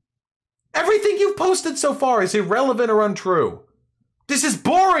 Everything you've posted so far is irrelevant or untrue. This is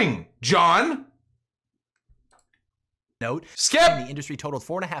boring, John! note. Skip! And the industry totaled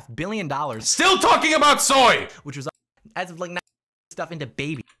 $4.5 billion, Still talking about soy! which was as of like stuff into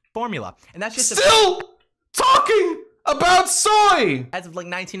baby formula. And that's just Still talking about soy! as of like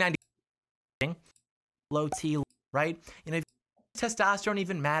 1990. Low T, right? You know, testosterone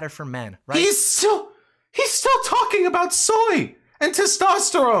even matter for men, right? He's still talking about soy and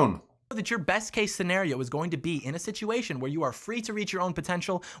testosterone. That your best case scenario is going to be in a situation where you are free to reach your own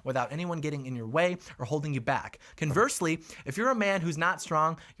potential without anyone getting in your way or holding you back. Conversely, if you're a man who's not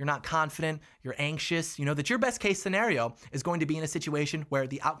strong, you're not confident, you're anxious, you know that your best case scenario is going to be in a situation where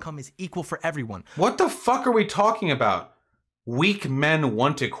the outcome is equal for everyone. What the fuck are we talking about? Weak men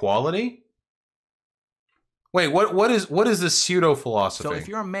want equality? Wait, what is this pseudo philosophy? So if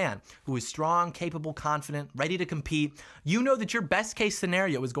you're a man who is strong, capable, confident, ready to compete, you know that your best case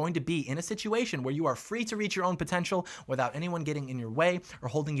scenario is going to be in a situation where you are free to reach your own potential without anyone getting in your way or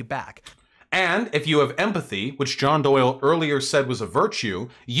holding you back. And if you have empathy, which John Doyle earlier said was a virtue,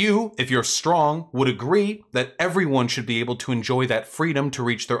 you, if you're strong, would agree that everyone should be able to enjoy that freedom to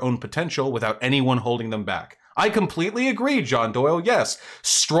reach their own potential without anyone holding them back. I completely agree, John Doyle. Yes,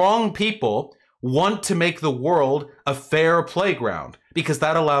 strong people want to make the world a fair playground because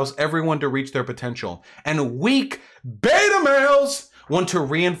that allows everyone to reach their potential. And weak beta males want to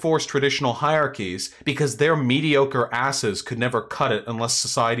reinforce traditional hierarchies because their mediocre asses could never cut it unless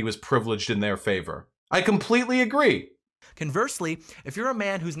society was privileged in their favor. I completely agree. Conversely, if you're a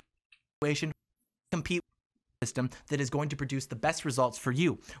man who's in a situation compete with a system that is going to produce the best results for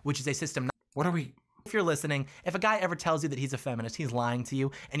you, which is a system. What are we? If you're listening, if a guy ever tells you that he's a feminist, he's lying to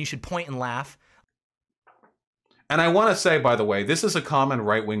you, and you should point and laugh. And I want to say, by the way, this is a common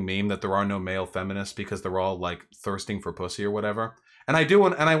right-wing meme that there are no male feminists because they're all like thirsting for pussy or whatever. And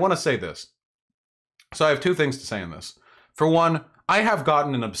I want to say this. So I have two things to say on this. For one, I have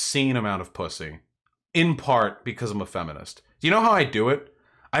gotten an obscene amount of pussy, in part because I'm a feminist. Do you know how I do it?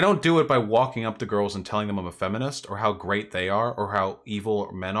 I don't do it by walking up to girls and telling them I'm a feminist or how great they are or how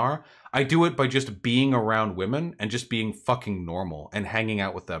evil men are. I do it by just being around women and just being fucking normal and hanging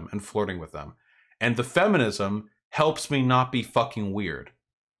out with them and flirting with them. And the feminism helps me not be fucking weird.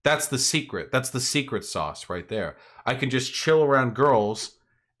 That's the secret. That's the secret sauce right there. I can just chill around girls,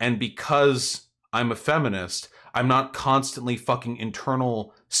 and because I'm a feminist, I'm not constantly fucking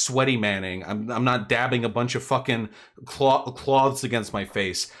internal sweaty manning. I'm not dabbing a bunch of fucking cloths against my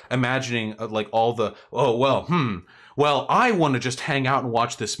face, imagining like all the, well, I want to just hang out and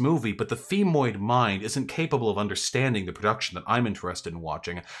watch this movie, but the femoid mind isn't capable of understanding the production that I'm interested in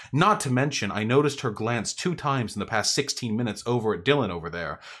watching. Not to mention, I noticed her glance 2 times in the past 16 minutes over at Dylan over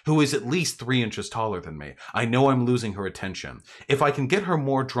there, who is at least 3 inches taller than me. I know I'm losing her attention. If I can get her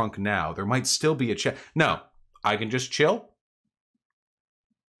more drunk now, there might still be a chance. No, I can just chill,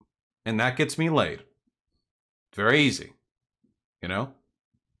 and that gets me laid. Very easy, you know?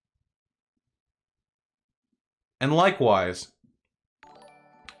 And likewise,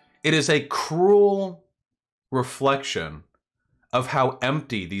 it is a cruel reflection of how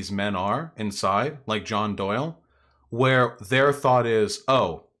empty these men are inside, like John Doyle, where their thought is,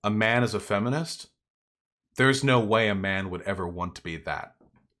 oh, a man is a feminist? There's no way a man would ever want to be that.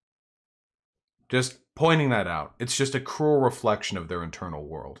 Just pointing that out. It's just a cruel reflection of their internal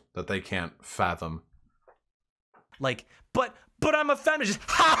world that they can't fathom. Like, but I'm a feminist.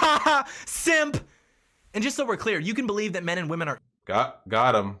 Ha ha ha! Simp! And just so we're clear, you can believe that men and women are...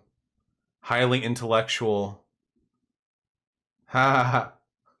 Got him. Highly intellectual. Ha ha ha.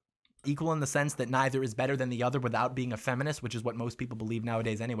 Equal in the sense that neither is better than the other without being a feminist, which is what most people believe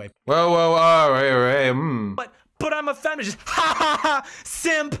nowadays anyway. Whoa, all right. But I'm a feminist. Ha ha ha!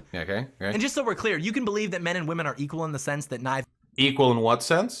 Simp! Okay. And just so we're clear, you can believe that men and women are equal in the sense that neither... Equal in what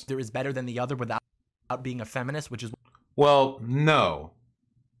sense? There is better than the other without being a feminist, which is... Well, no.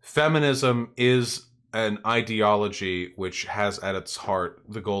 Feminism is an ideology which has at its heart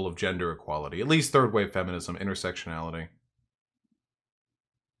the goal of gender equality. At least third wave feminism, intersectionality.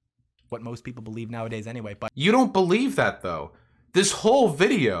 What most people believe nowadays anyway, but... You don't believe that, though. This whole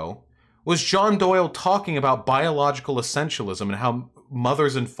video was John Doyle talking about biological essentialism and how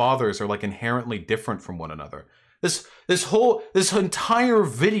mothers and fathers are like inherently different from one another. This entire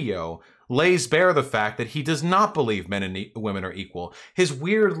video lays bare the fact that he does not believe men and women are equal. His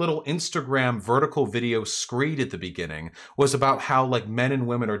weird little Instagram vertical video screed at the beginning was about how like men and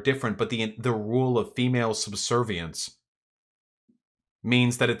women are different, but the rule of female subservience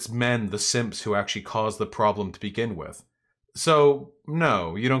means that it's men, the simps, who actually cause the problem to begin with. So,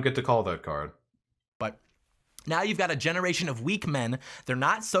 no, you don't get to call that card. But now you've got a generation of weak men. They're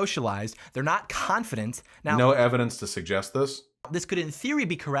not socialized. They're not confident. Now, no evidence to suggest this? This could in theory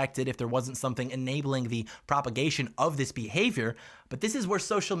be corrected if there wasn't something enabling the propagation of this behavior, but this is where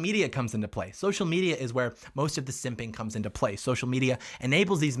social media comes into play. Social media is where most of the simping comes into play. Social media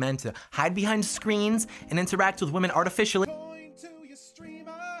enables these men to hide behind screens and interact with women artificially.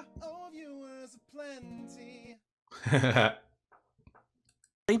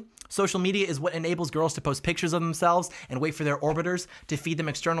 Social media is what enables girls to post pictures of themselves and wait for their orbiters to feed them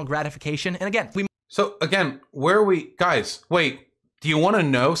external gratification. And again, So again, where are we, guys, wait, do you want to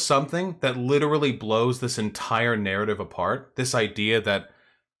know something that literally blows this entire narrative apart? This idea that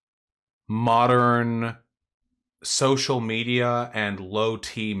modern social media and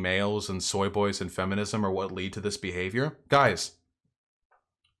low-T males and soy boys and feminism are what lead to this behavior? Guys,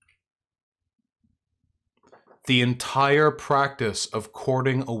 the entire practice of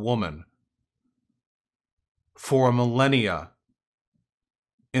courting a woman for a millennia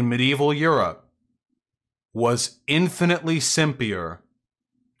in medieval Europe was infinitely simpier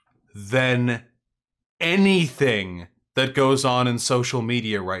than anything that goes on in social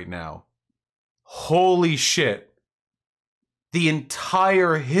media right now. Holy shit. The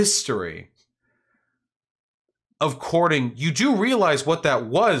entire history of courting, you do realize what that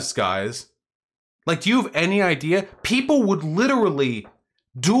was, guys. Like, do you have any idea? People would literally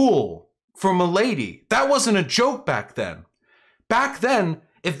duel for milady. That wasn't a joke back then. Back then,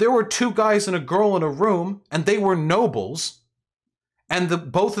 if there were two guys and a girl in a room and they were nobles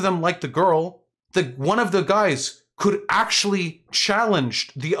and both of them liked the girl, one of the guys could actually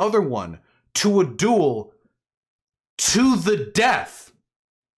challenge the other one to a duel to the death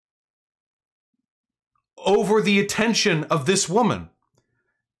over the attention of this woman.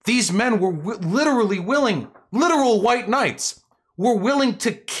 These men were literally willing, literal white knights, were willing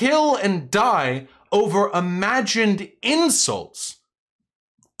to kill and die over imagined insults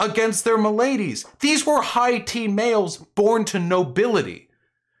against their miladies. These were high-T males born to nobility,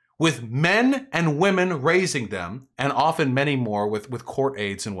 with men and women raising them, and often many more with court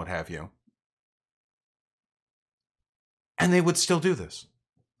aides and what have you. And they would still do this.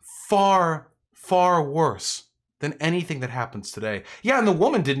 Far, far worse than anything that happens today. Yeah, and the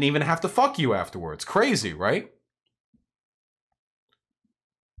woman didn't even have to fuck you afterwards. Crazy, right?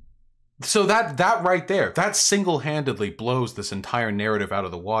 So that right there, that single-handedly blows this entire narrative out of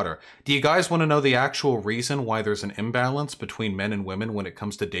the water. Do you guys want to know the actual reason why there's an imbalance between men and women when it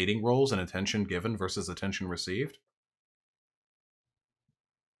comes to dating roles and attention given versus attention received?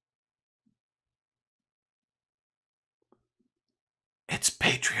 It's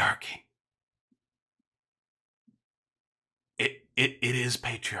patriarchy. It is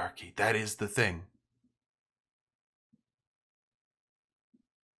patriarchy. That is the thing.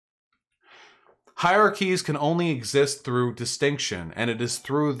 Hierarchies can only exist through distinction, and it is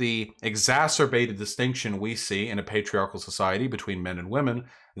through the exacerbated distinction we see in a patriarchal society between men and women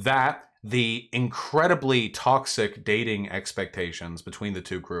that the incredibly toxic dating expectations between the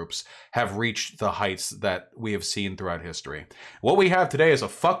two groups have reached the heights that we have seen throughout history. What we have today is a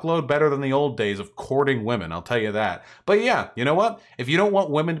fuckload better than the old days of courting women, I'll tell you that. But yeah, you know what? If you don't want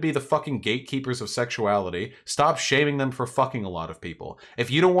women to be the fucking gatekeepers of sexuality, stop shaming them for fucking a lot of people.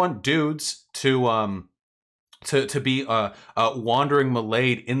 If you don't want dudes to be wandering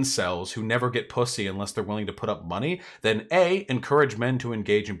Malade incels who never get pussy unless they're willing to put up money, then A, encourage men to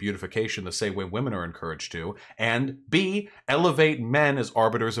engage in beautification the same way women are encouraged to, and B, elevate men as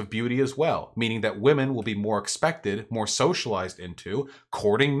arbiters of beauty as well, meaning that women will be more expected, more socialized into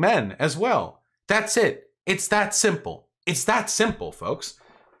courting men as well. That's it. It's that simple. It's that simple, folks.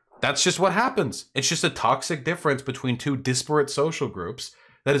 That's just what happens. It's just a toxic difference between two disparate social groups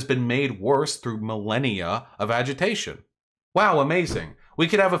that has been made worse through millennia of agitation. Wow, amazing. We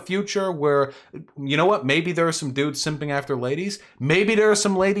could have a future where, you know what, maybe there are some dudes simping after ladies. Maybe there are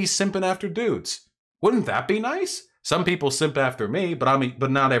some ladies simping after dudes. Wouldn't that be nice? Some people simp after me, but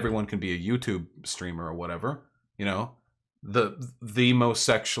not everyone can be a YouTube streamer or whatever. You know, the most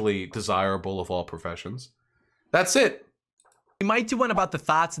sexually desirable of all professions. That's it. We might do one about the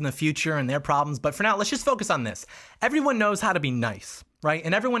thoughts in the future and their problems, but for now, let's just focus on this. Everyone knows how to be nice, right?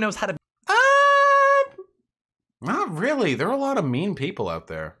 And everyone knows how to Not really. There are a lot of mean people out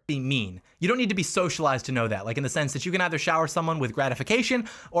there. Be mean. You don't need to be socialized to know that, like in the sense that you can either shower someone with gratification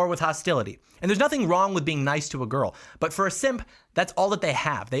or with hostility. And there's nothing wrong with being nice to a girl, but for a simp, that's all that they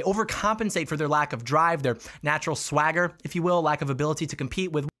have. They overcompensate for their lack of drive, their natural swagger, if you will, lack of ability to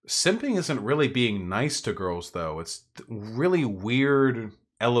compete with. Simping isn't really being nice to girls, though. It's really weird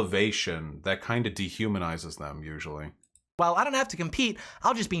elevation that kind of dehumanizes them, usually. Well, I don't have to compete.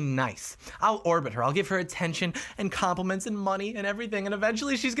 I'll just be nice. I'll orbit her. I'll give her attention and compliments and money and everything. And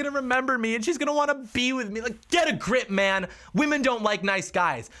eventually she's going to remember me and she's going to want to be with me. Like, get a grip, man. Women don't like nice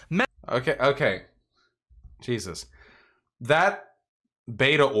guys. Okay. Jesus. That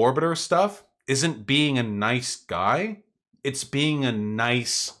beta orbiter stuff isn't being a nice guy. It's being a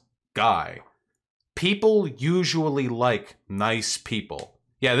nice guy. People usually like nice people.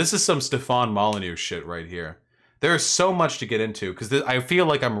 Yeah, this is some Stefan Molyneux shit right here. There's so much to get into, because I feel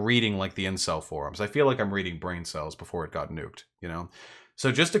like I'm reading like the incel forums. I feel like I'm reading Brain Cells before it got nuked, you know?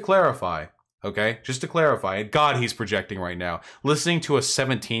 So just to clarify, okay? Just to clarify, and God, he's projecting right now. Listening to a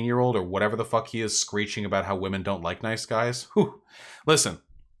 17-year-old or whatever the fuck he is screeching about how women don't like nice guys. Whew. Listen.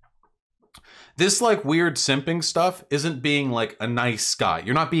 This like weird simping stuff isn't being like a nice guy.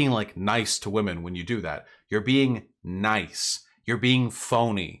 You're not being like nice to women when you do that. You're being nice. You're being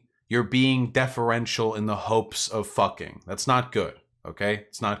phony. You're being deferential in the hopes of fucking. That's not good, okay?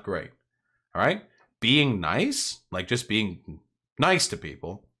 It's not great, all right? Being nice, like just being nice to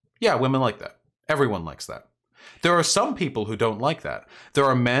people, yeah, women like that. Everyone likes that. There are some people who don't like that. There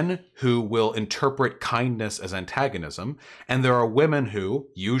are men who will interpret kindness as antagonism, and there are women who,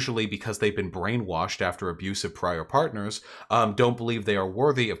 usually because they've been brainwashed after abusive prior partners, don't believe they are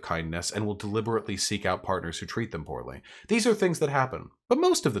worthy of kindness and will deliberately seek out partners who treat them poorly. These are things that happen, but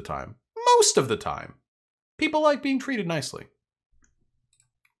most of the time, people like being treated nicely.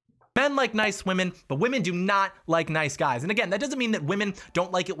 Men like nice women, but women do not like nice guys. And again, that doesn't mean that women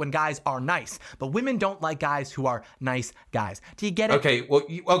don't like it when guys are nice, but women don't like guys who are nice guys. Do you get it? Okay, well,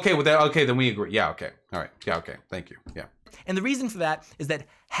 okay, then we agree. Yeah, okay. All right. Yeah, okay. Thank you. Yeah. And the reason for that is that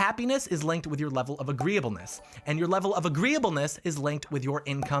happiness is linked with your level of agreeableness. And your level of agreeableness is linked with your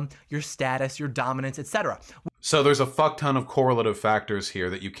income, your status, your dominance, etc. So there's a fuck ton of correlative factors here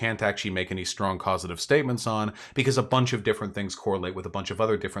that you can't actually make any strong causative statements on, because a bunch of different things correlate with a bunch of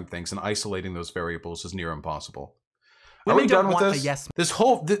other different things, and isolating those variables is near impossible. Are we done with this? Yes. This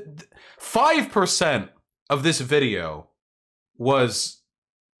whole 5% of this video was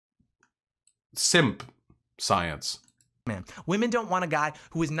simp science. Man, women don't want a guy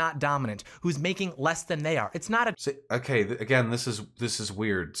who is not dominant, who's making less than they are. It's not a... See, okay, again, this is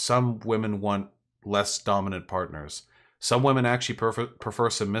weird. Some women want less dominant partners. Some women actually prefer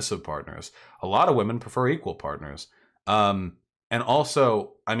submissive partners. A lot of women prefer equal partners. And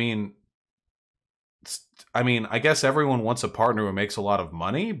also, I mean, I guess everyone wants a partner who makes a lot of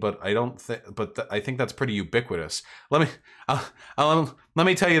money, but I don't think. I think that's pretty ubiquitous. Let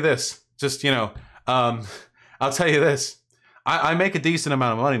me tell you this. Just I'll tell you this. I make a decent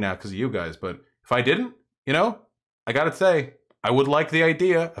amount of money now because of you guys, but if I didn't, I gotta say, I would like the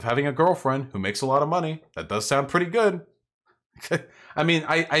idea of having a girlfriend who makes a lot of money. That does sound pretty good. I mean,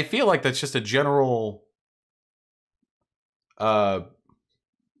 I feel like that's just a general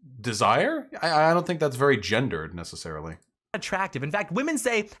desire. I don't think that's very gendered necessarily. Attractive. In fact, women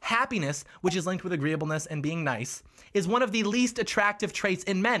say happiness, which is linked with agreeableness and being nice, is one of the least attractive traits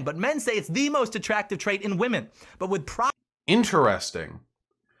in men, but men say it's the most attractive trait in women. But with Interesting.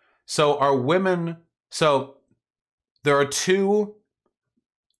 So there are two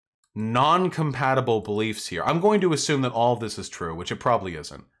non-compatible beliefs here. I'm going to assume that all of this is true, which it probably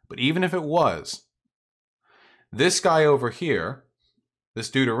isn't. But even if it was, this guy over here, this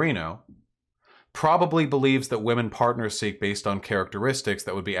Deuterino, probably believes that women partners seek based on characteristics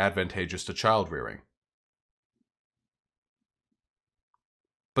that would be advantageous to child rearing.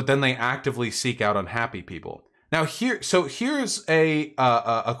 But then they actively seek out unhappy people. Now here's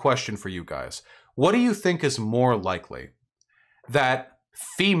a question for you guys. What do you think is more likely? That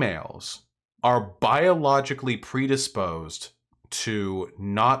females are biologically predisposed to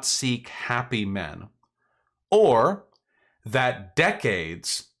not seek happy men, or that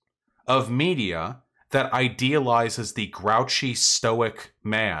decades of media that idealizes the grouchy, stoic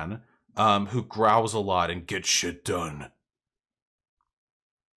man who growls a lot and gets shit done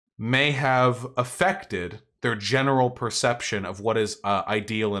may have affected their general perception of what is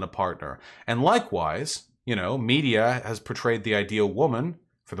ideal in a partner. And likewise, media has portrayed the ideal woman,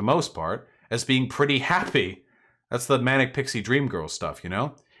 for the most part, as being pretty happy. That's the manic pixie dream girl stuff,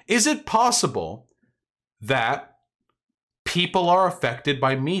 Is it possible that people are affected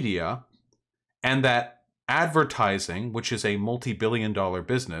by media and that advertising, which is a multi-billion-dollar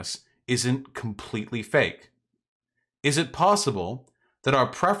business, isn't completely fake? Is it possible that our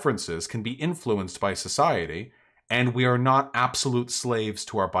preferences can be influenced by society and we are not absolute slaves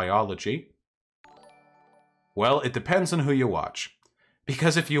to our biology? Well, it depends on who you watch.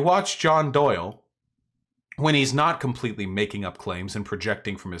 Because if you watch John Doyle, when he's not completely making up claims and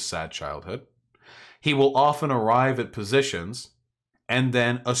projecting from his sad childhood, he will often arrive at positions and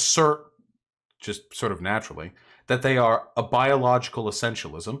then assert, just sort of naturally, that they are a biological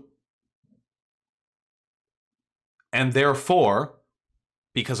essentialism, and therefore,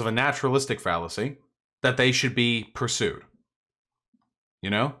 because of a naturalistic fallacy, that they should be pursued. You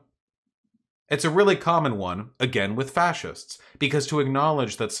know? It's a really common one, again, with fascists, because to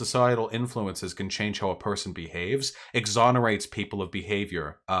acknowledge that societal influences can change how a person behaves exonerates people of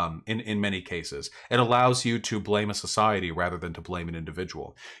behavior in many cases. It allows you to blame a society rather than to blame an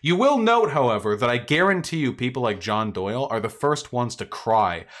individual. You will note, however, that I guarantee you people like John Doyle are the first ones to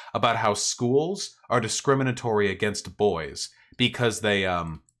cry about how schools are discriminatory against boys because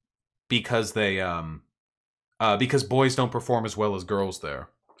because boys don't perform as well as girls there.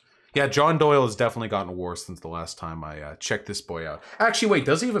 Yeah, John Doyle has definitely gotten worse since the last time I checked this boy out. Actually, wait,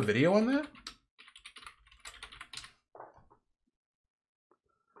 does he have a video on that?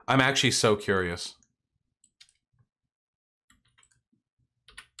 I'm actually so curious.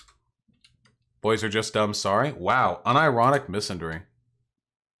 Boys are just dumb, sorry. Wow, unironic misandry.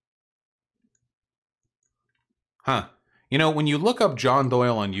 Huh. You know, when you look up John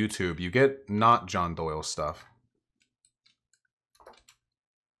Doyle on YouTube, you get not John Doyle stuff.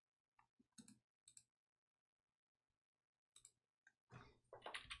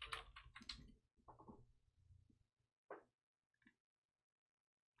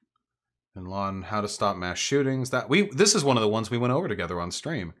 And on how to stop mass shootings. This is one of the ones we went over together on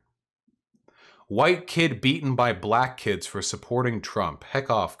stream. White kid beaten by black kids for supporting Trump. Heck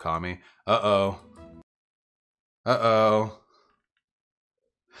off, commie. Uh-oh. Uh-oh.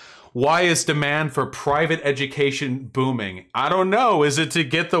 Why is demand for private education booming? I don't know. Is it to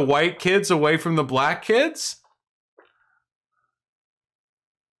get the white kids away from the black kids?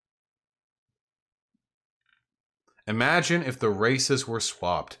 Imagine if the races were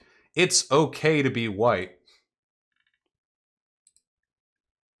swapped. It's okay to be white.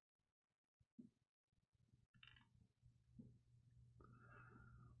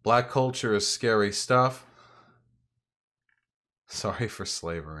 Black culture is scary stuff. Sorry for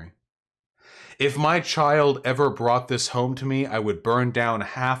slavery. If my child ever brought this home to me, I would burn down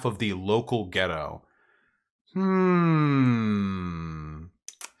half of the local ghetto. Yeah,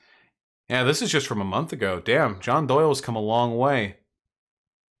 this is just from a month ago. Damn, John Doyle's come a long way.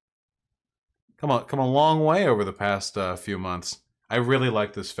 Come a long way over the past few months. I really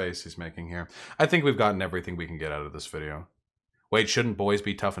like this face he's making here. I think we've gotten everything we can get out of this video. Wait, shouldn't boys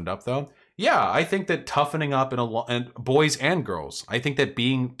be toughened up, though? Yeah, I think that toughening up and boys and girls, I think that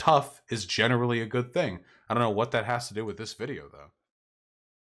being tough is generally a good thing. I don't know what that has to do with this video, though.